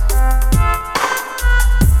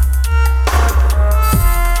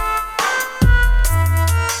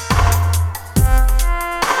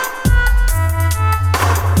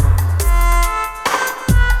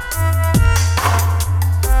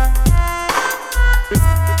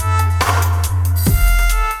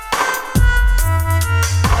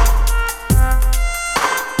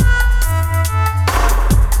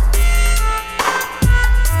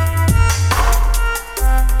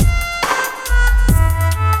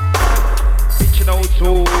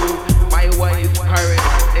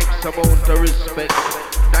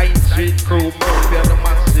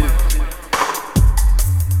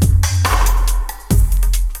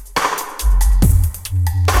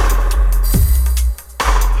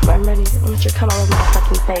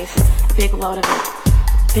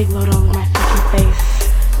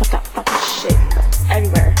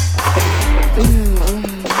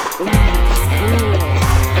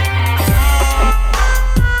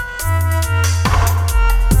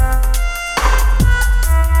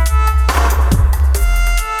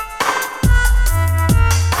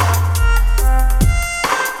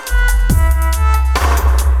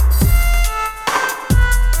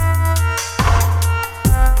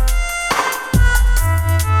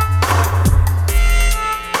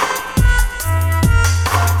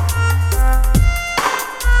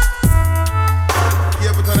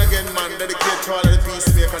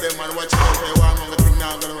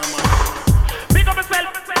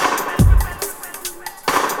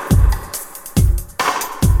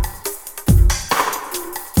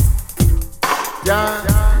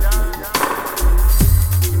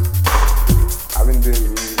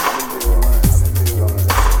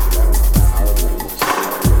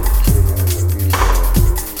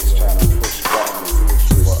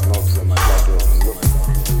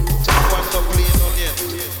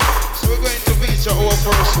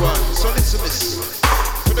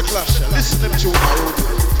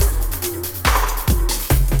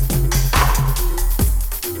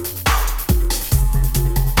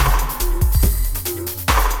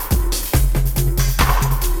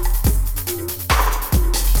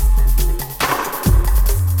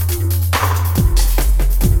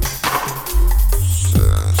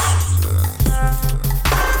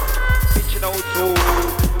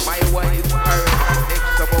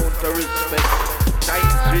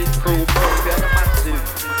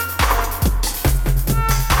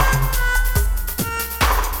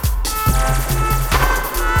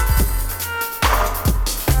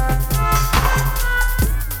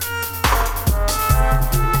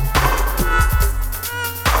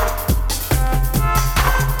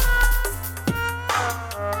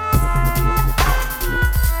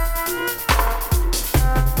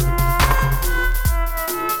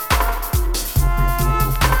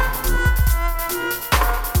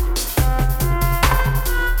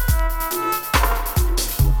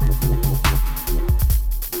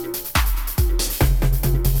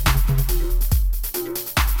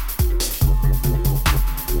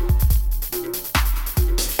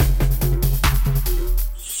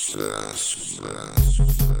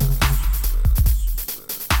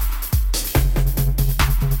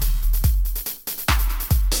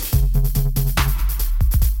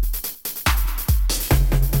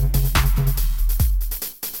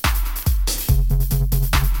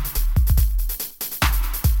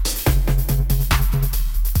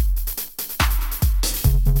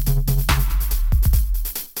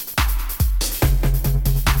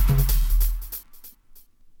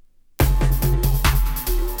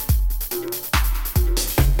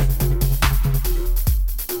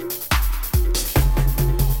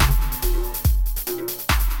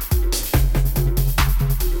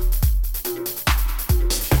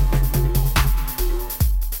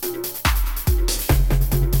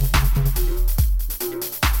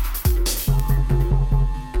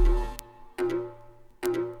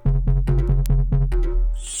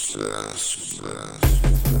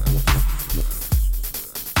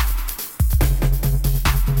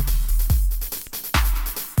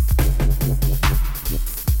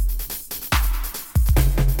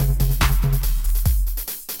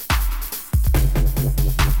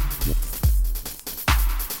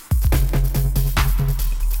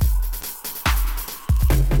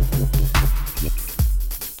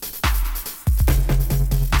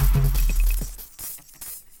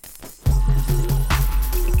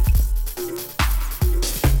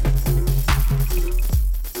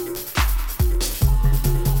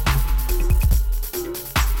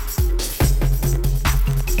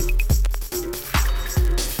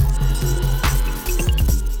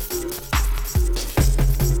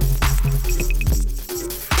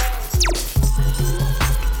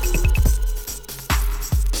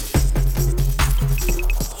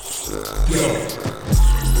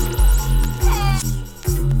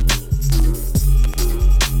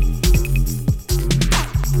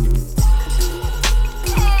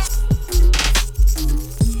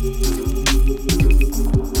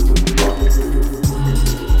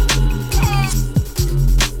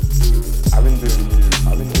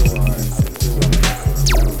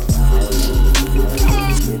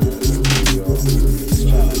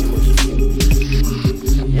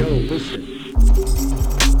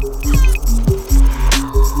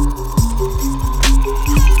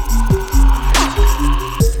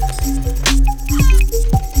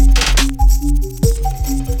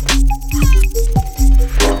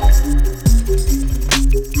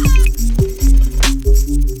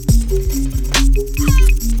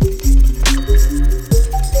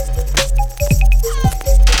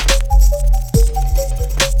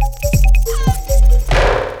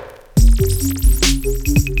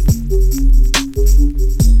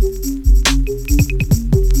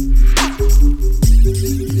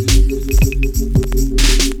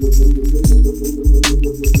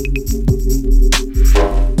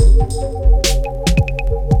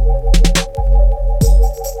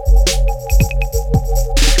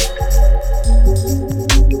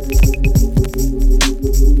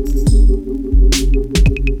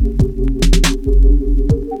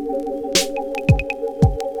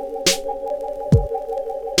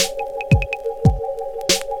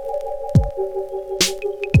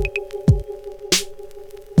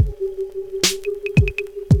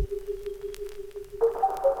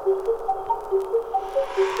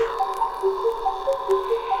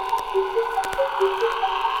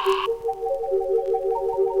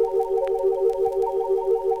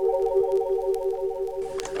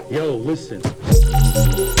 Yo, listen.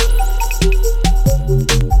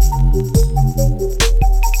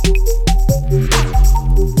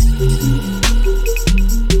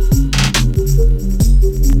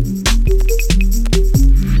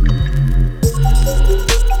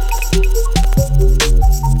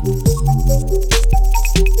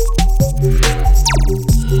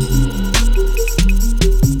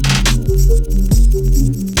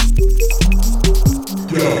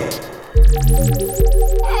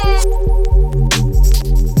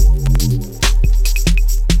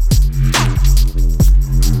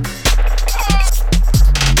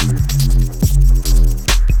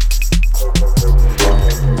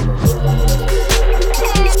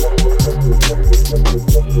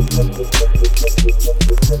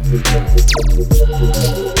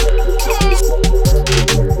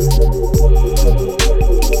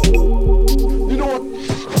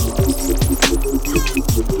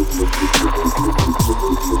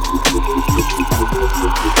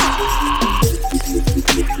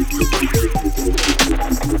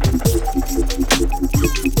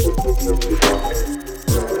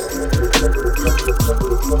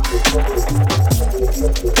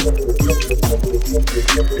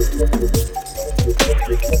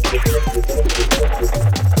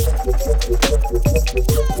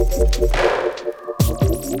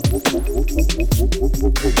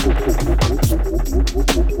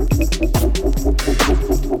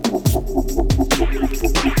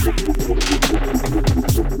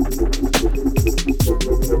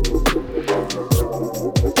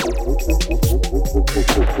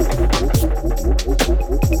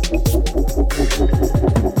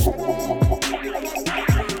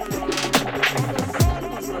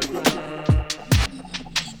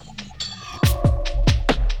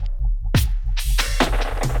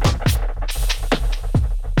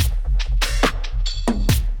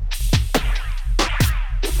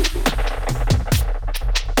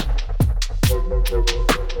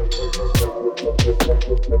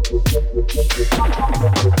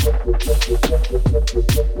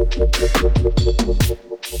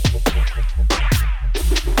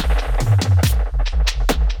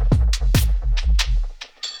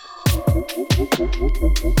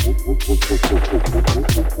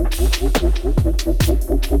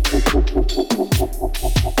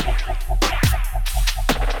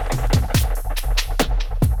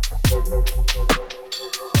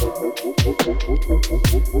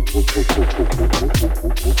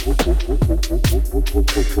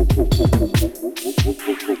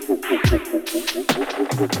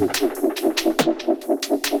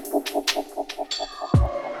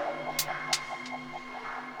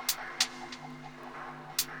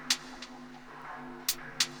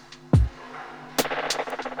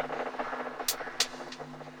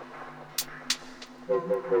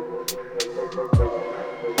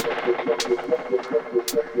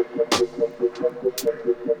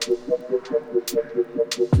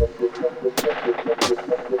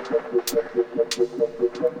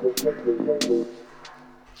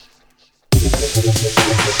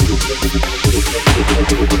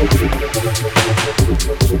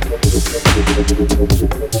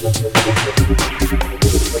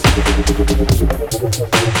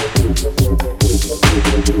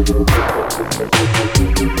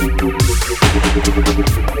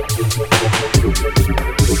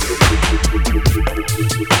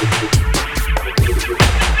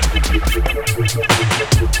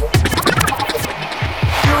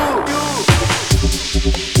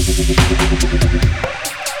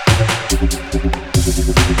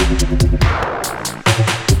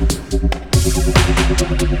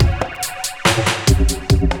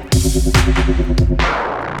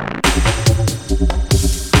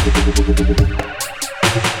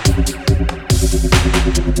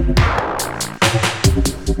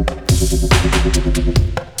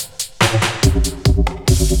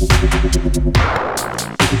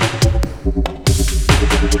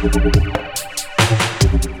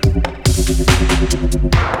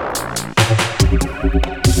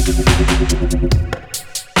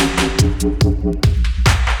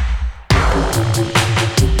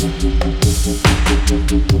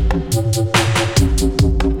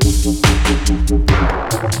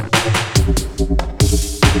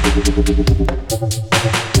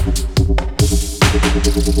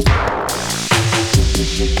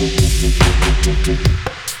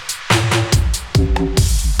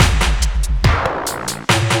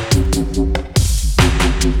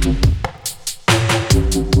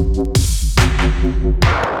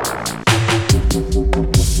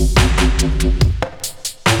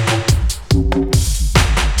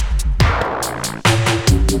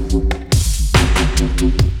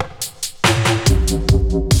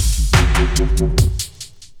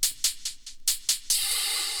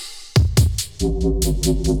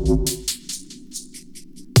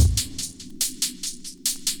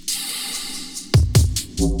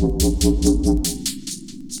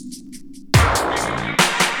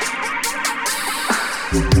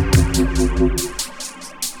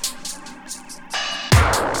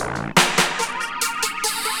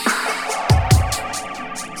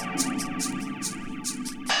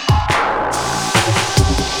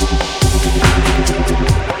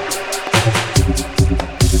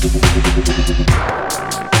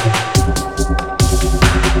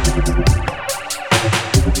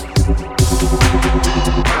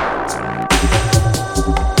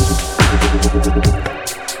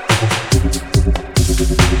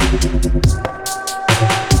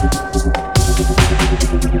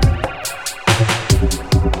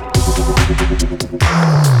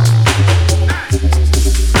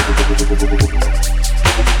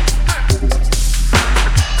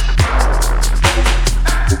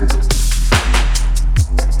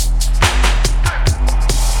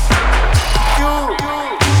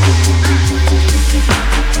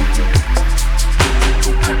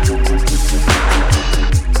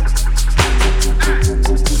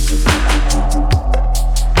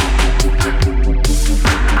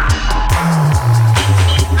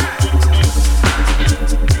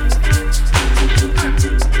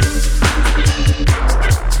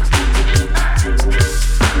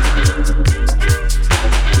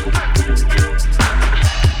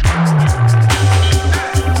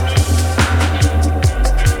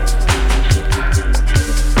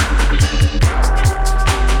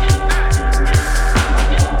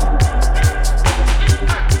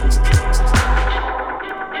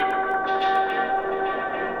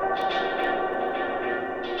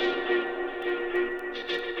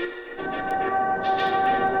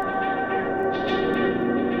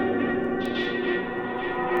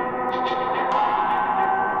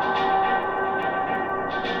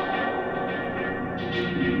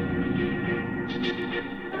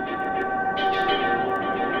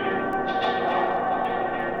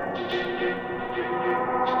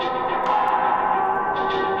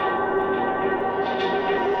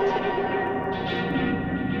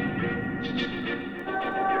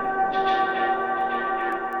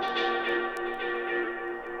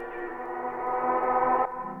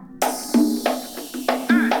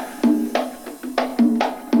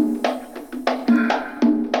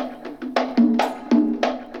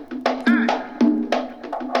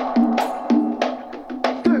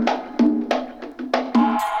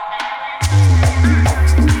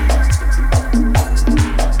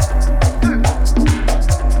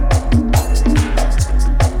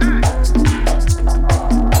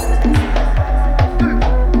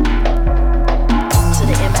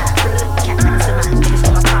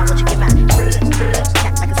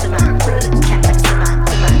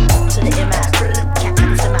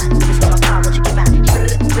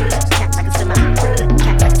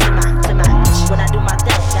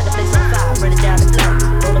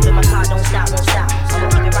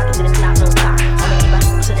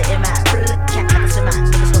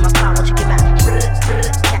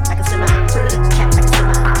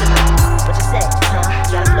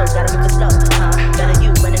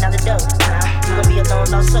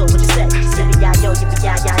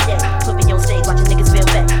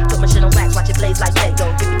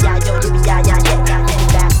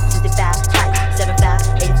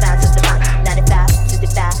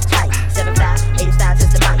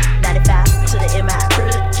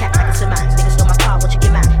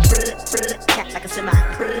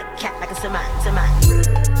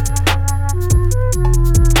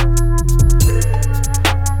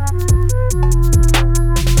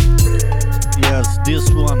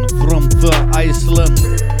 Iceland.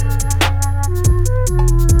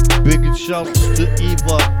 Big shouts to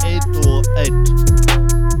Eva 808.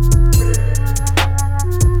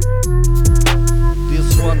 This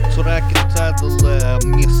one track entitled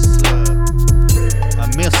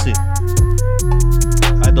Messy.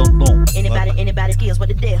 I don't know. Anybody skills what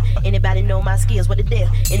the deal? Anybody know my skills what the deal?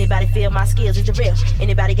 Anybody feel my skills is the real?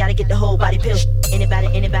 Anybody gotta get the whole body pill?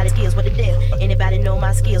 Anybody skills what the deal? Anybody know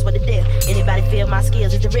my skills what the deal? Anybody feel my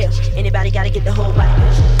skills is the real? Anybody gotta get the whole body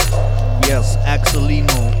pill? Yes,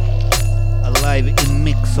 Axelino, alive in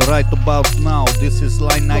mix right about now. This is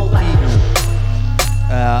line 19.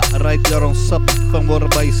 Right here on Substance War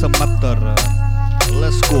by Samatter.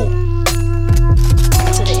 Let's go.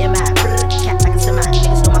 To the MI, cat like a semi.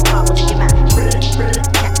 Niggas know my part, won't you get mine?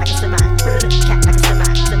 Cat like a semi, cat like a semi.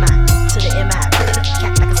 To the MI,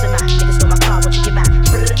 cat like a semi. Niggas know my part, won't you get mine?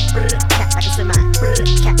 Cat like a semi,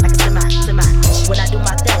 cat like a semi. When I do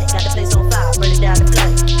my thing, got the place on fire.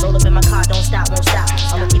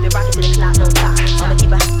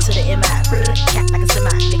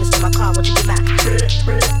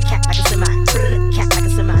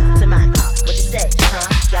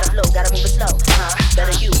 low, gotta move it slow.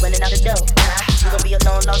 Better you running out the door. You gon' be a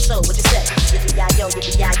long lost soul. What you say? Yippee-yi-yo,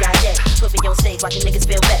 yippee-yi-yi-yay. Put me on stage, watch the niggas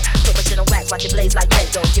feel wet. Put my shit on wax, watch it blaze like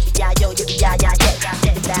lead. Go yippee-yi-yo, yippee-yi-yi-yay.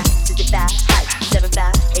 55, 65, height,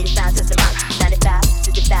 75, 85, test the mic. 95,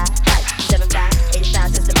 65, height, 75,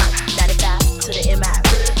 85, test the mic. 95 to the MI.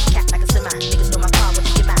 Cat like a semi. Niggas know my car, what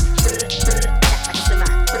you get mine. Cat like a semi.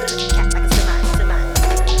 Cat like a semi. Semi.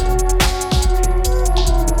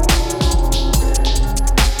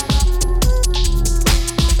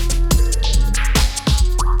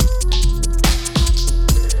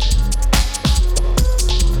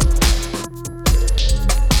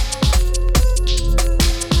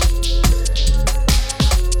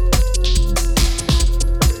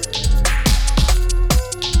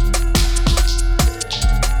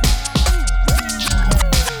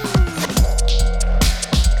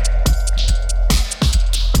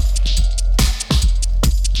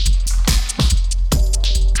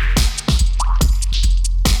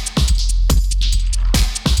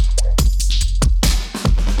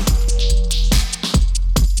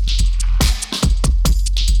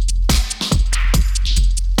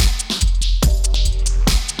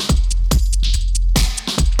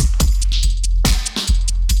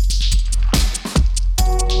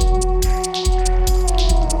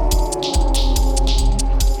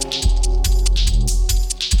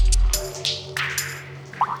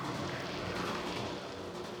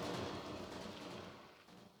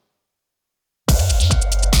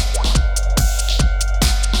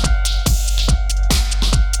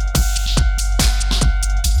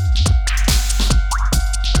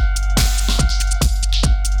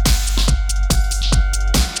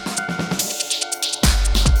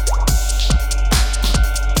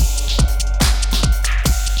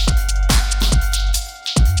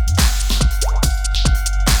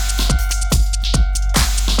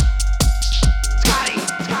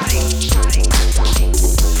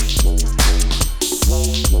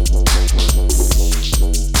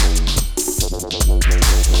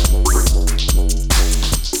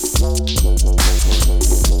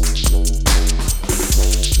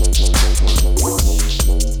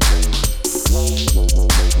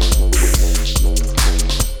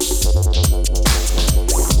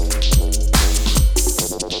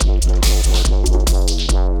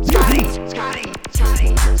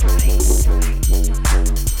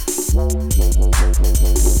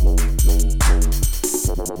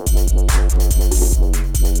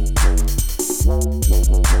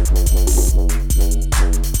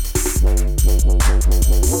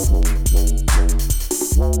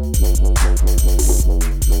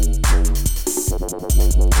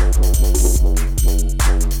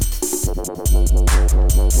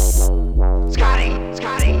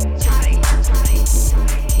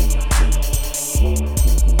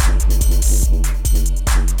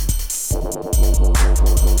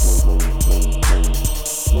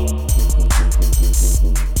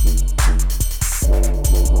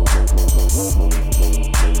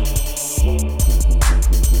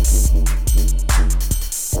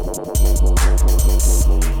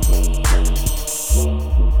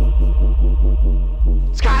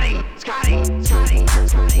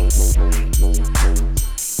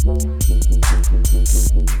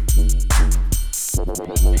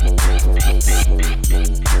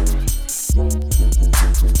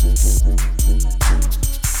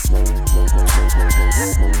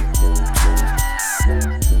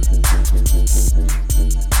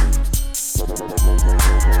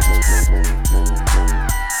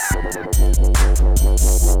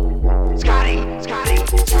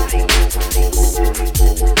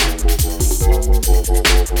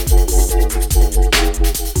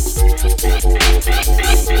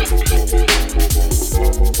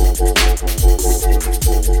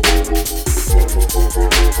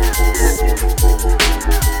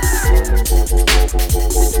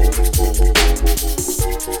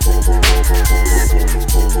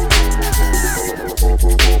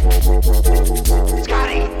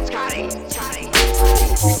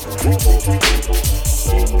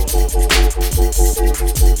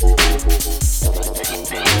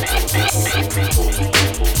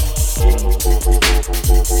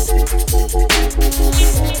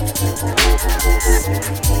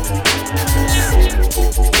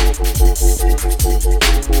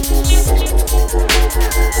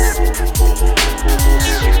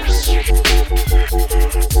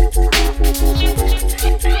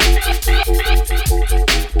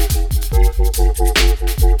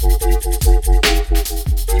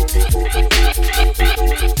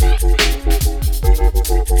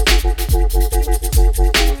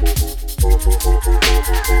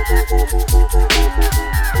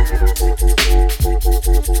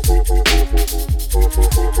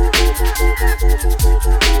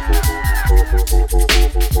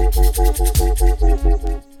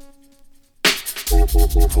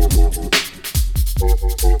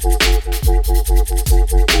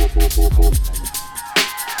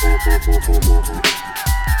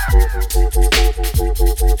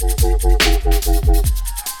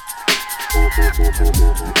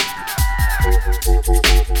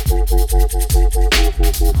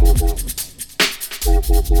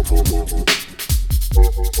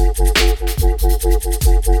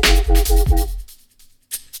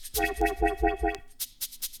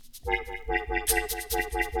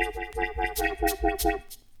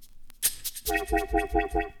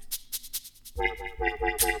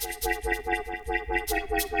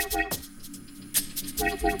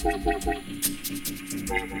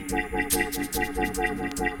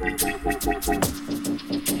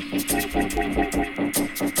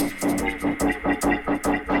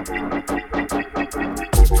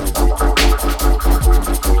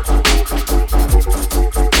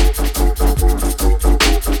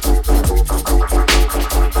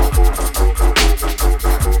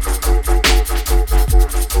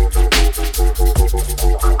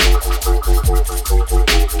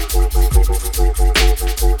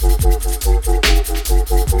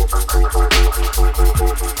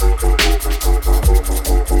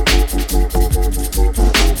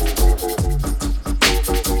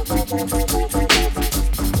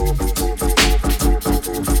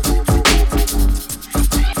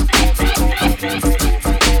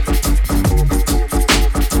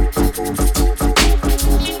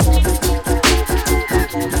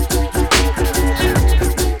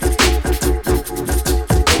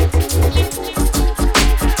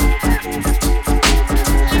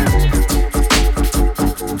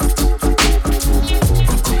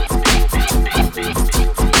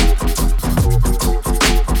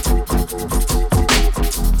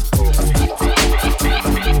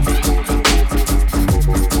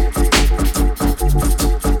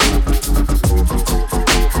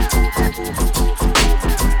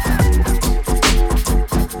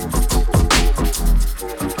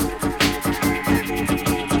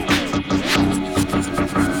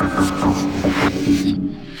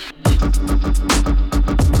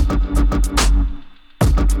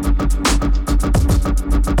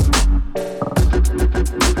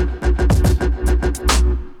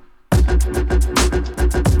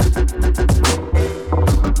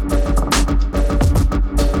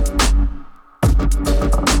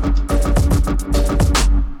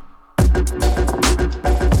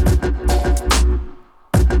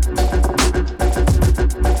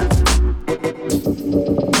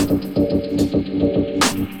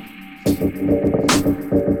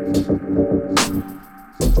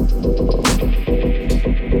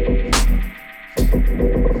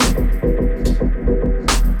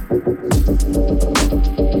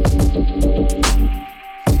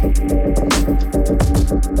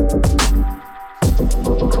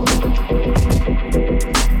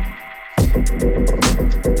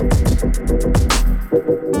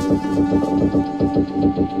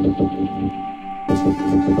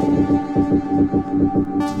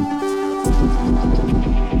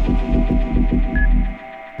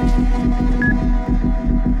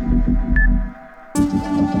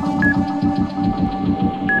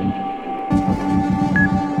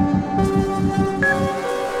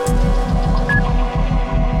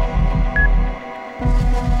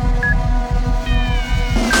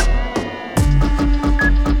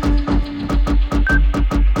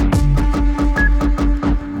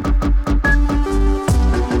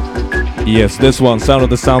 Yes, this one, Sound of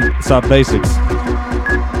the Sound Basics.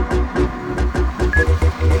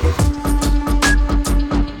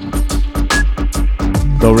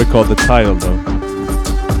 Don't recall the title though.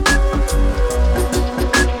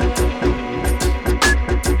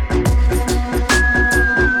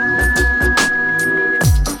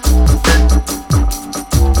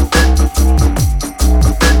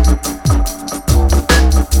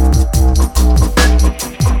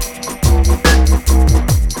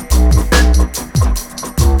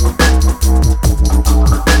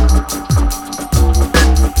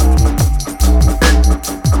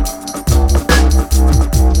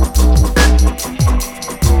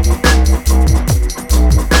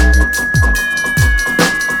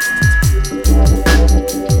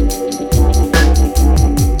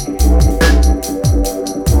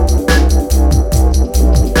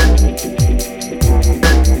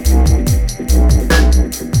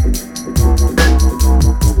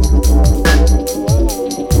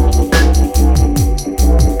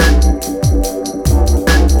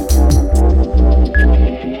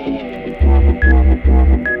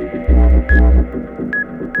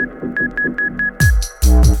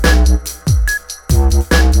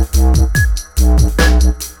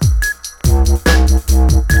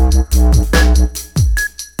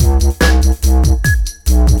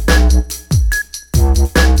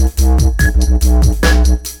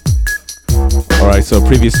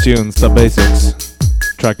 previous tunes, The Basics,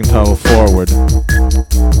 track entitled Forward,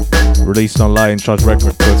 released on Lion Charge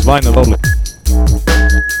Records, so it's vinyl only.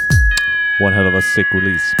 One hell of a sick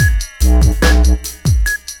release.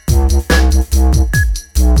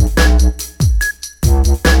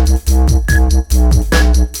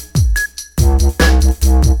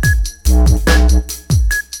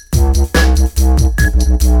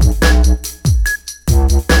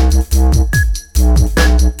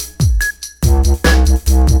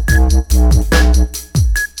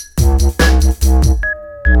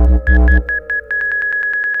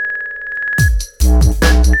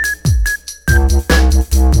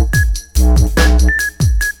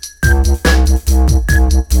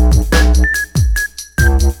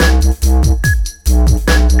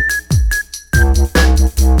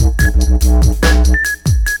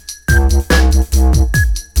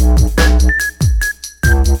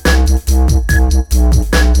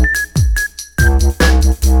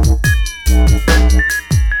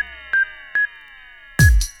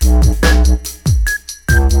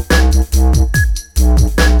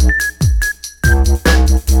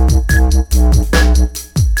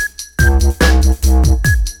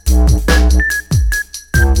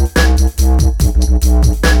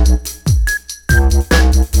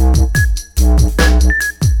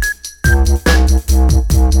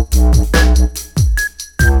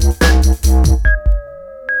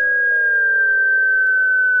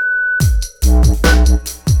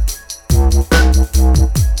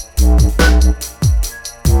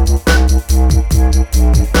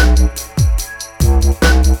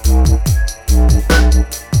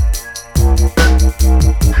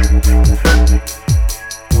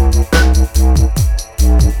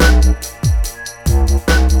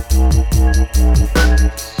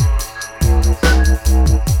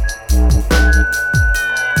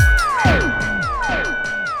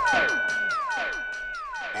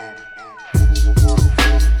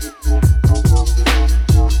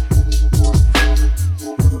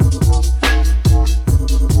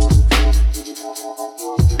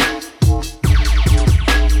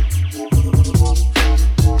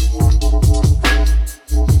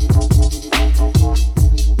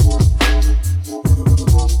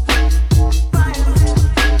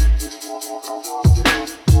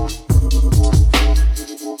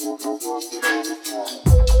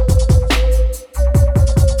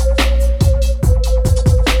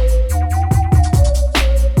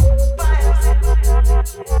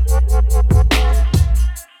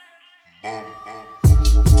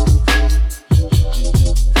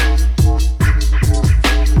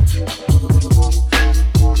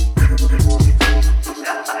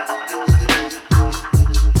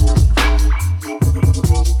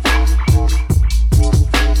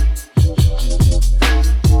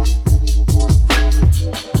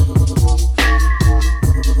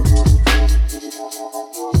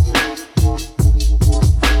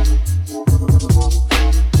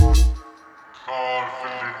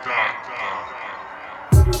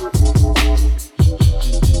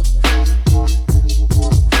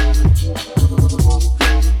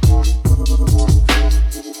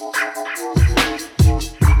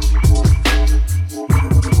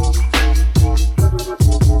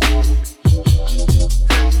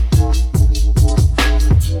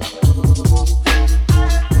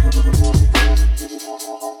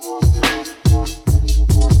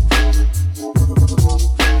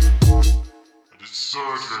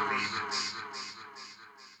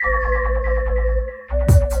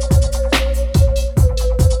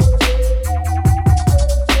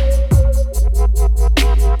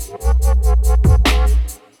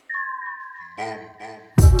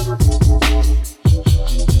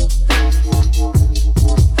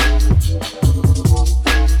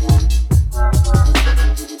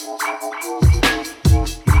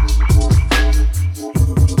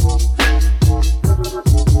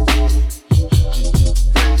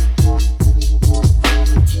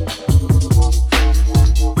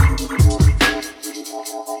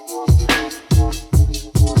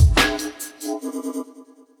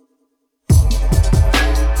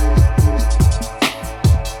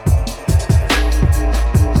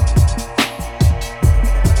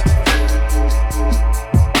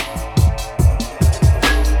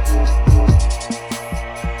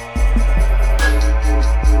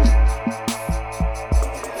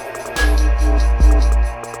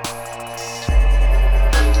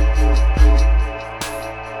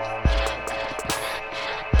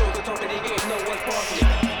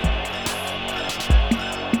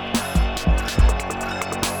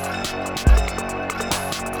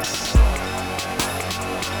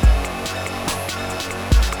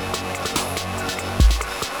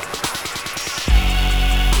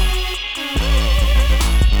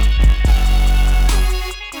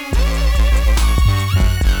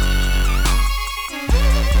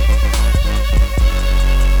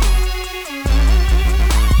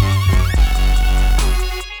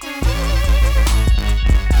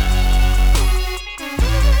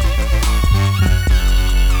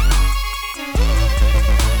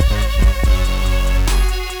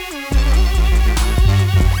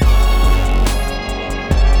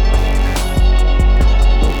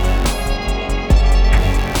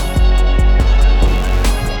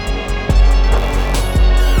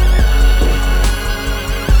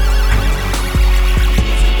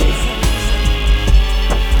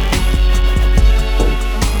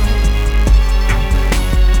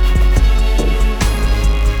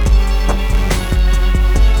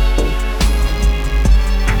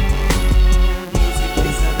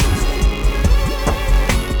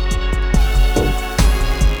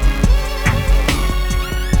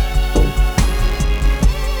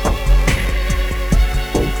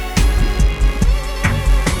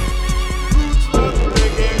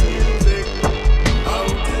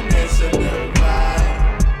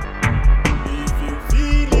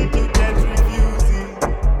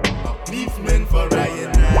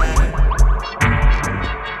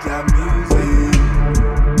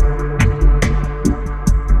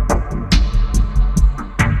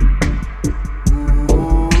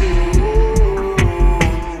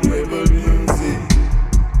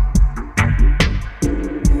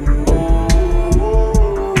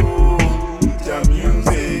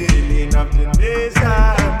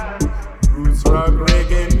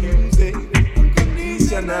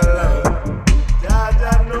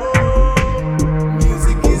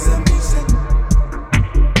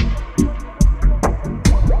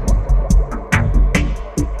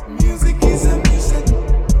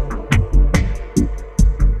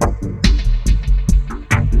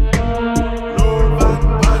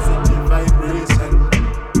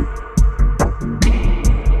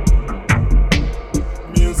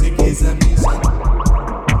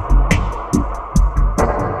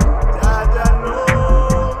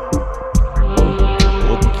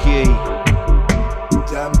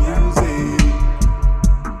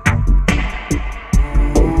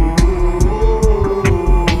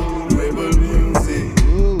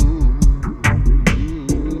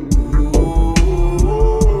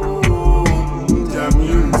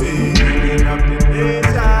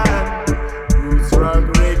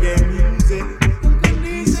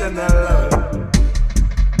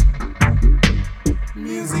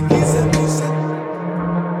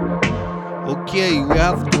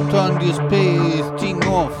 turn this thing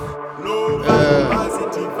off.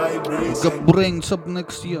 Got brains up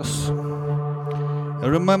next, yes.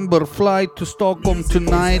 Remember, fly to Stockholm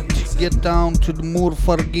tonight. Get down to the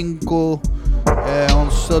Morfarginko on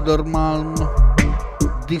Södermalm.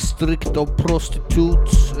 District of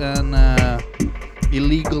prostitutes and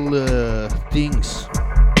illegal things.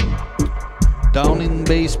 Down in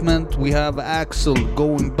basement we have Axel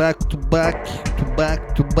going back to back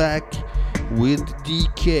with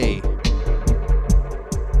DK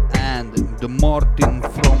and the Martin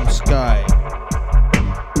from Sky.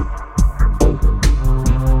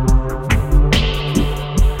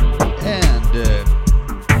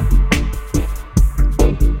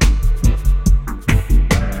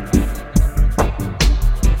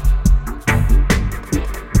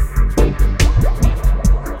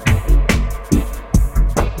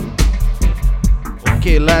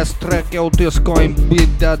 Okay, last track out is going Big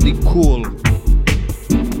Daddy Cool.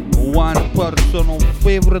 One personal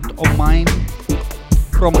favorite of mine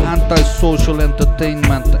from Antisocial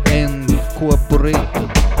Entertainment and Cooperated.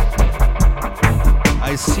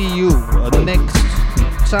 I see you next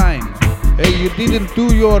time. Hey, you didn't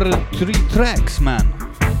do your 3 tracks, man.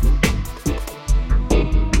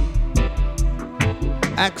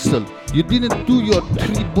 Axel, you didn't do your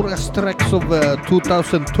 3 brass tracks of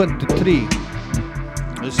 2023.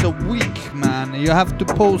 It's a week, man. You have to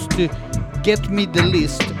post, get me the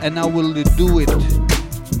list and I will do it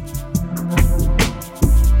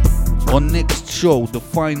on next show, the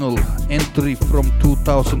final entry from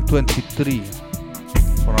 2023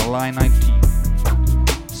 for a Line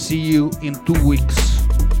IT. See you in 2 weeks.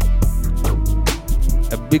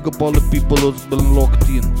 A big up all the people who's been locked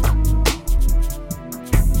in.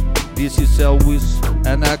 This is L-Wiz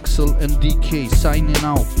and Axel and DK signing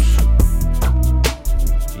out.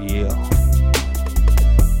 Yeah.